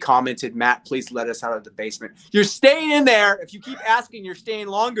 Somebody commented, Matt, please let us out of the basement. You're staying in there. If you keep asking, you're staying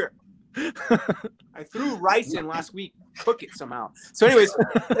longer. I threw rice in last week. Cook it somehow. So anyways,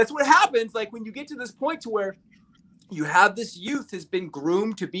 that's what happens. Like when you get to this point to where you have this youth has been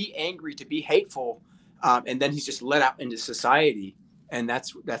groomed to be angry, to be hateful. And then he's just let out into society. And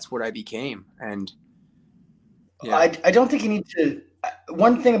that's what I became. And yeah. I don't think you need to.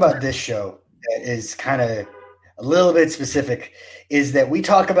 One thing about this show that is kind of a little bit specific is that we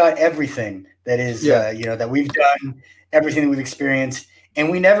talk about everything that is, that we've done, everything that we've experienced, and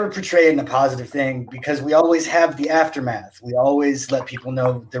we never portray it in a positive thing because we always have the aftermath. We always let people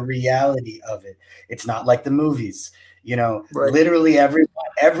know the reality of it. It's not like the movies. Right. Literally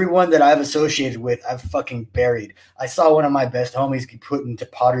everyone that I've associated with, I've fucking buried. I saw one of my best homies get put into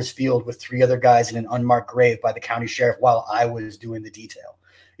Potter's Field with 3 other guys in an unmarked grave by the county sheriff while I was doing the detail.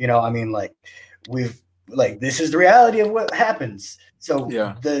 This is the reality of what happens. So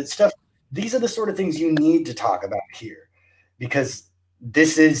the stuff, these are the sort of things you need to talk about here because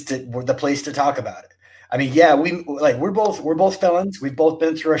this is the place to talk about it. I mean, yeah, we're both felons. We've both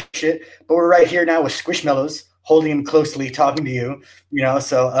been through our shit, but we're right here now with Squishmallows, holding him closely, talking to you,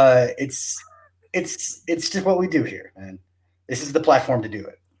 so it's just what we do here, man. This is the platform to do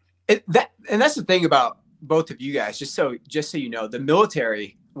it. And that's the thing about both of you guys, just so you know, the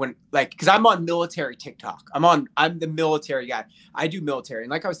military, because I'm on military TikTok, I'm the military guy. I do military. And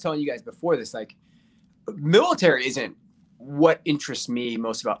like I was telling you guys before this, like military isn't what interests me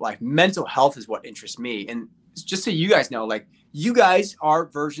most about life. Mental health is what interests me. And just so you guys know, like you guys are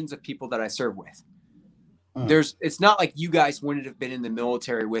versions of people that I serve with. It's not like you guys wouldn't have been in the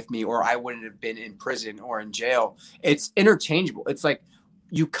military with me or I wouldn't have been in prison or in jail. It's interchangeable. It's like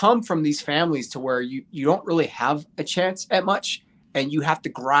you come from these families to where you don't really have a chance at much, and you have to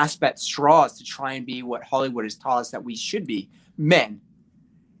grasp at straws to try and be what Hollywood has taught us that we should be, men.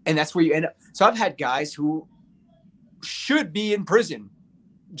 And that's where you end up. So I've had guys who should be in prison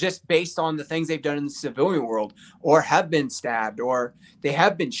just based on the things they've done in the civilian world, or have been stabbed, or they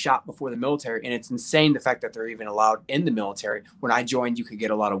have been shot before the military. And it's insane the fact that they're even allowed in the military. When I joined, you could get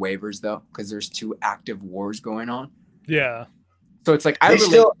a lot of waivers though, because there's 2 active wars going on. Yeah. So it's like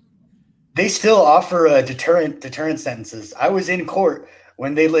they still offer deterrent sentences. I was in court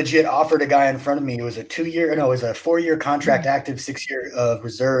when they legit offered a guy in front of me. It was a 4-year contract, active 6-year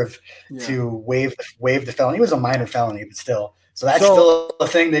reserve to waive the felony. It was a minor felony, but still. So that's still a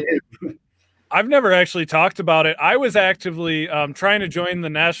thing they do. I've never actually talked about it. I was actively trying to join the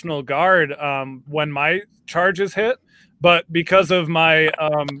National Guard when my charges hit, but because of my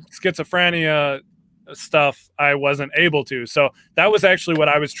schizophrenia stuff, I wasn't able to. So that was actually what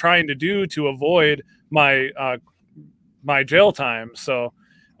I was trying to do to avoid my jail time. So,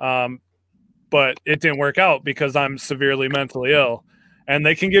 but it didn't work out because I'm severely mentally ill, and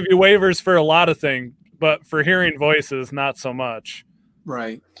they can give you waivers for a lot of things, but for hearing voices, not so much.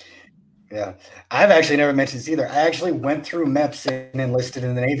 Right. Yeah. I've actually never mentioned this either. I actually went through MEPS and enlisted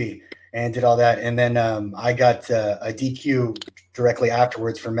in the Navy and did all that. And then I got a DQ directly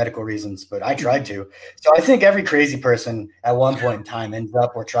afterwards for medical reasons, but I tried to. So I think every crazy person at one point in time ends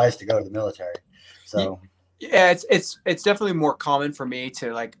up or tries to go to the military. So yeah, it's definitely more common for me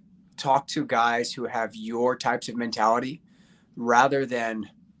to like talk to guys who have your types of mentality rather than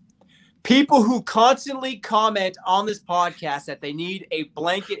people who constantly comment on this podcast that they need a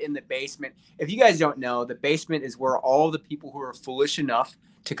blanket in the basement. If you guys don't know, the basement is where all the people who are foolish enough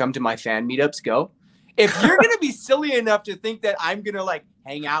to come to my fan meetups go. If you're going to be silly enough to think that I'm going to like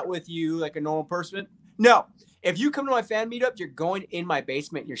hang out with you like a normal person, no. If you come to my fan meetup, you're going in my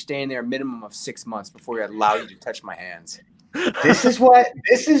basement. You're staying there a minimum of 6 months before I allow you to touch my hands. This is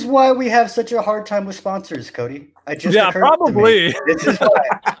why we have such a hard time with sponsors, Cody. Probably. This is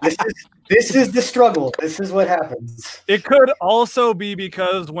why. This is the struggle. This is what happens. It could also be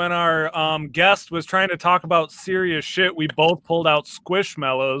because when our guest was trying to talk about serious shit, we both pulled out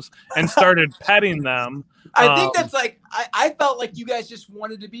Squishmallows and started petting them. I think that's like I felt like you guys just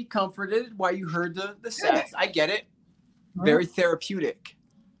wanted to be comforted while you heard the stats. I get it. very therapeutic.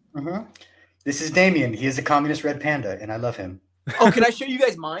 Mm-hmm. This is Damien. He is a communist red panda, and I love him. Oh, can I show you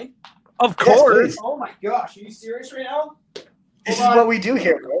guys mine? Of Yes, course. please. Oh my gosh, are you serious right now? This is Hold on. what we do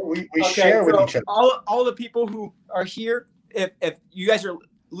here, bro. We share with each other. All the people who are here, if you guys are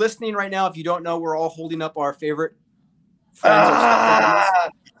listening right now, if you don't know, we're all holding up our favorite friends.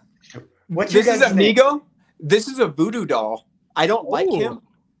 What's your This is guys' name? Amigo. This is a voodoo doll. I don't like Ooh. him.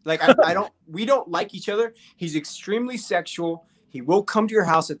 Like I don't. We don't like each other. He's extremely sexual. He will come to your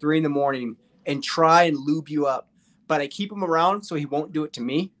house at 3 a.m. and try and lube you up. But I keep him around so he won't do it to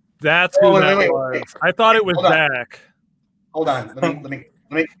me. That's who that wait. was. I thought it was Hold on. Zach. Hold on.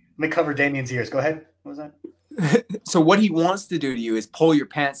 Let me cover Damien's ears. Go ahead. What was that? So what he wants to do to you is pull your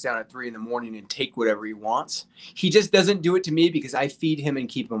pants down at 3 a.m. and take whatever he wants. He just doesn't do it to me because I feed him and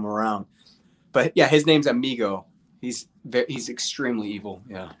keep him around. But yeah, his name's Amigo. He's extremely evil.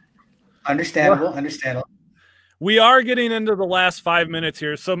 Yeah. Understandable. We are getting into the last 5 minutes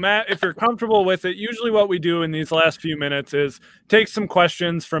here. So, Matt, if you're comfortable with it, usually what we do in these last few minutes is take some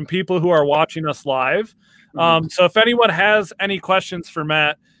questions from people who are watching us live. So if anyone has any questions for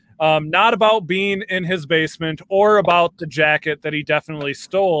Matt, not about being in his basement or about the jacket that he definitely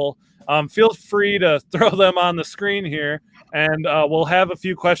stole, feel free to throw them on the screen here. And we'll have a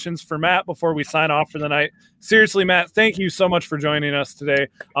few questions for Matt before we sign off for the night. Seriously, Matt, thank you so much for joining us today.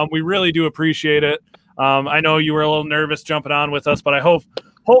 We really do appreciate it. I know you were a little nervous jumping on with us, but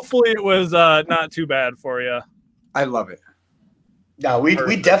hopefully it was not too bad for you. I love it. No, we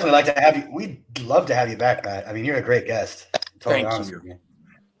definitely like to have you. We'd love to have you back, Matt. I mean, you're a great guest. Totally Thank honest you. with you.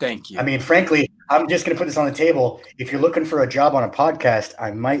 Thank you. I mean, frankly, I'm just going to put this on the table. If you're looking for a job on a podcast,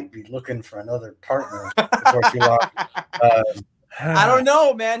 I might be looking for another partner before too long. I don't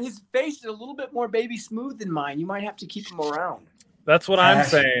know, man. His face is a little bit more baby smooth than mine. You might have to keep him around. That's what I'm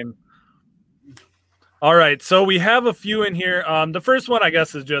saying. All right, so we have a few in here. The first one, I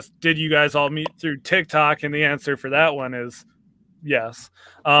guess, is just, did you guys all meet through TikTok? And the answer for that one is yes.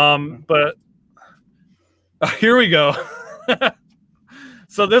 But here we go.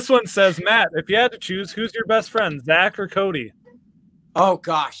 So this one says, Matt, if you had to choose, who's your best friend, Zach or Cody? Oh,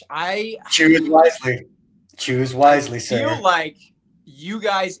 gosh. Choose wisely. Choose wisely, sir. I feel like you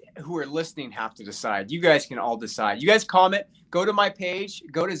guys who are listening have to decide. You guys can all decide. You guys comment. Go to my page,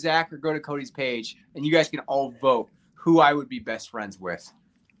 go to Zach or go to Cody's page, and you guys can all vote who I would be best friends with.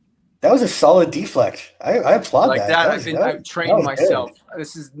 That was a solid deflect. I applaud like that. I've trained myself. Good.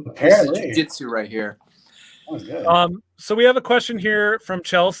 This is Apparently. jiu-jitsu right here. That was good. So we have a question here from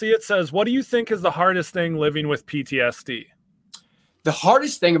Chelsea. It says, what do you think is the hardest thing living with PTSD? The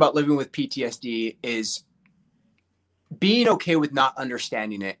hardest thing about living with PTSD is being okay with not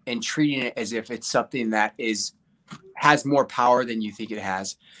understanding it and treating it as if it's something that has more power than you think it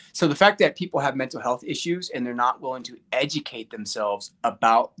has. So the fact that people have mental health issues and they're not willing to educate themselves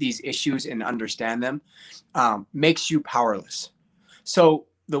about these issues and understand them makes you powerless. So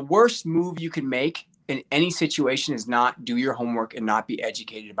the worst move you can make in any situation is not do your homework and not be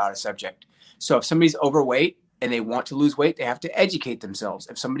educated about a subject. So if somebody's overweight and they want to lose weight, they have to educate themselves.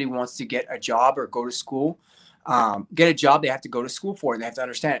 If somebody wants to get a job or go to school, get a job they have to go to school for, and they have to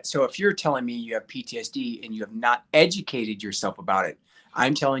understand it. So if you're telling me you have PTSD and you have not educated yourself about it,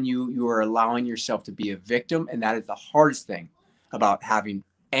 I'm telling you, you are allowing yourself to be a victim. And that is the hardest thing about having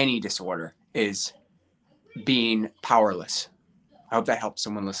any disorder, is being powerless. I hope that helps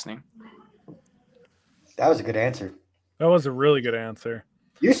someone listening. That was a good answer. That was a really good answer.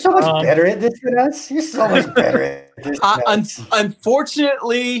 You're so much better at this than us. You're so much better at this than us.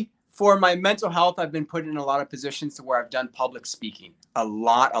 Unfortunately, for my mental health, I've been put in a lot of positions to where I've done public speaking. A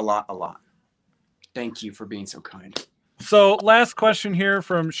lot. Thank you for being so kind. So last question here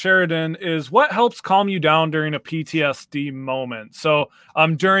from Sheridan is, what helps calm you down during a PTSD moment? So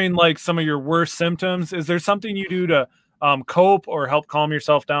during like some of your worst symptoms, is there something you do to cope or help calm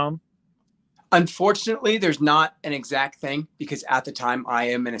yourself down? Unfortunately, there's not an exact thing, because at the time I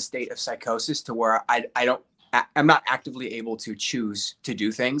am in a state of psychosis to where I'm not actively able to choose to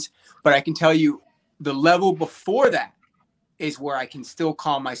do things. But I can tell you the level before that is where I can still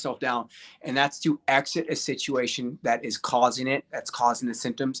calm myself down. And that's to exit a situation that is causing it, that's causing the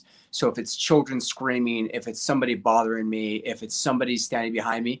symptoms. So if it's children screaming, if it's somebody bothering me, if it's somebody standing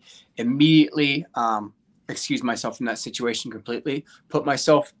behind me, immediately excuse myself from that situation completely, put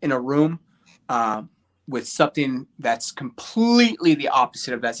myself in a room with something that's completely the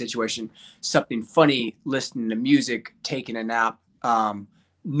opposite of that situation, something funny, listening to music, taking a nap,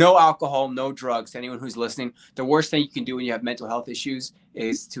 no alcohol, no drugs. To anyone who's listening, the worst thing you can do when you have mental health issues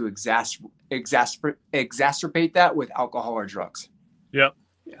is to exacerbate that with alcohol or drugs. Yep.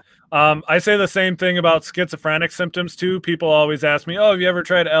 Yeah. I say the same thing about schizophrenic symptoms too. People always ask me, "Oh, have you ever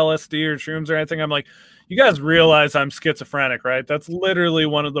tried LSD or shrooms or anything?" I'm like, "You guys realize I'm schizophrenic, right? That's literally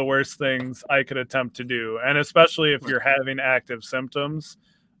one of the worst things I could attempt to do, and especially if you're having active symptoms,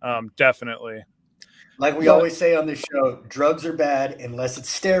 definitely." Like we always say on this show, drugs are bad unless it's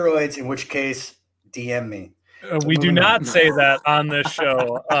steroids, in which case, DM me. We do not say that on this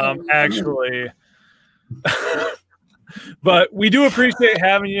show, actually. But we do appreciate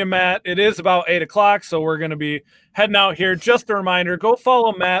having you, Matt. It is about 8 o'clock, so we're going to be heading out here. Just a reminder, go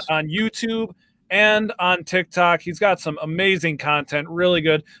follow Matt on YouTube and on TikTok. He's got some amazing content, really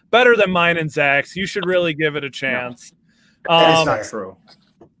good, better than mine and Zach's. You should really give it a chance. That is not true.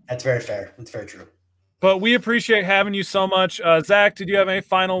 That's very fair. That's very true. But we appreciate having you so much. Zach, did you have any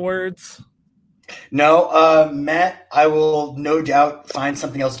final words? No, Matt, I will no doubt find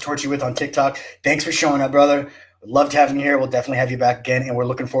something else to torture you with on TikTok. Thanks for showing up, brother. We'd love to have you here. We'll definitely have you back again, and we're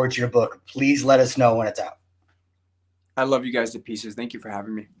looking forward to your book. Please let us know when it's out. I love you guys to pieces. Thank you for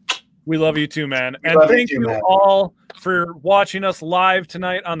having me. We love you too, man. And thank you all for watching us live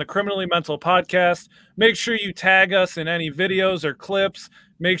tonight on the Criminally Mental Podcast. Make sure you tag us in any videos or clips.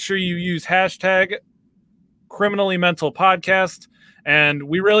 Make sure you use hashtag Criminally Mental Podcast. And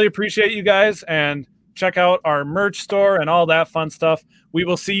we really appreciate you guys. And check out our merch store and all that fun stuff. We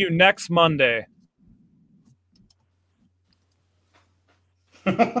will see you next Monday.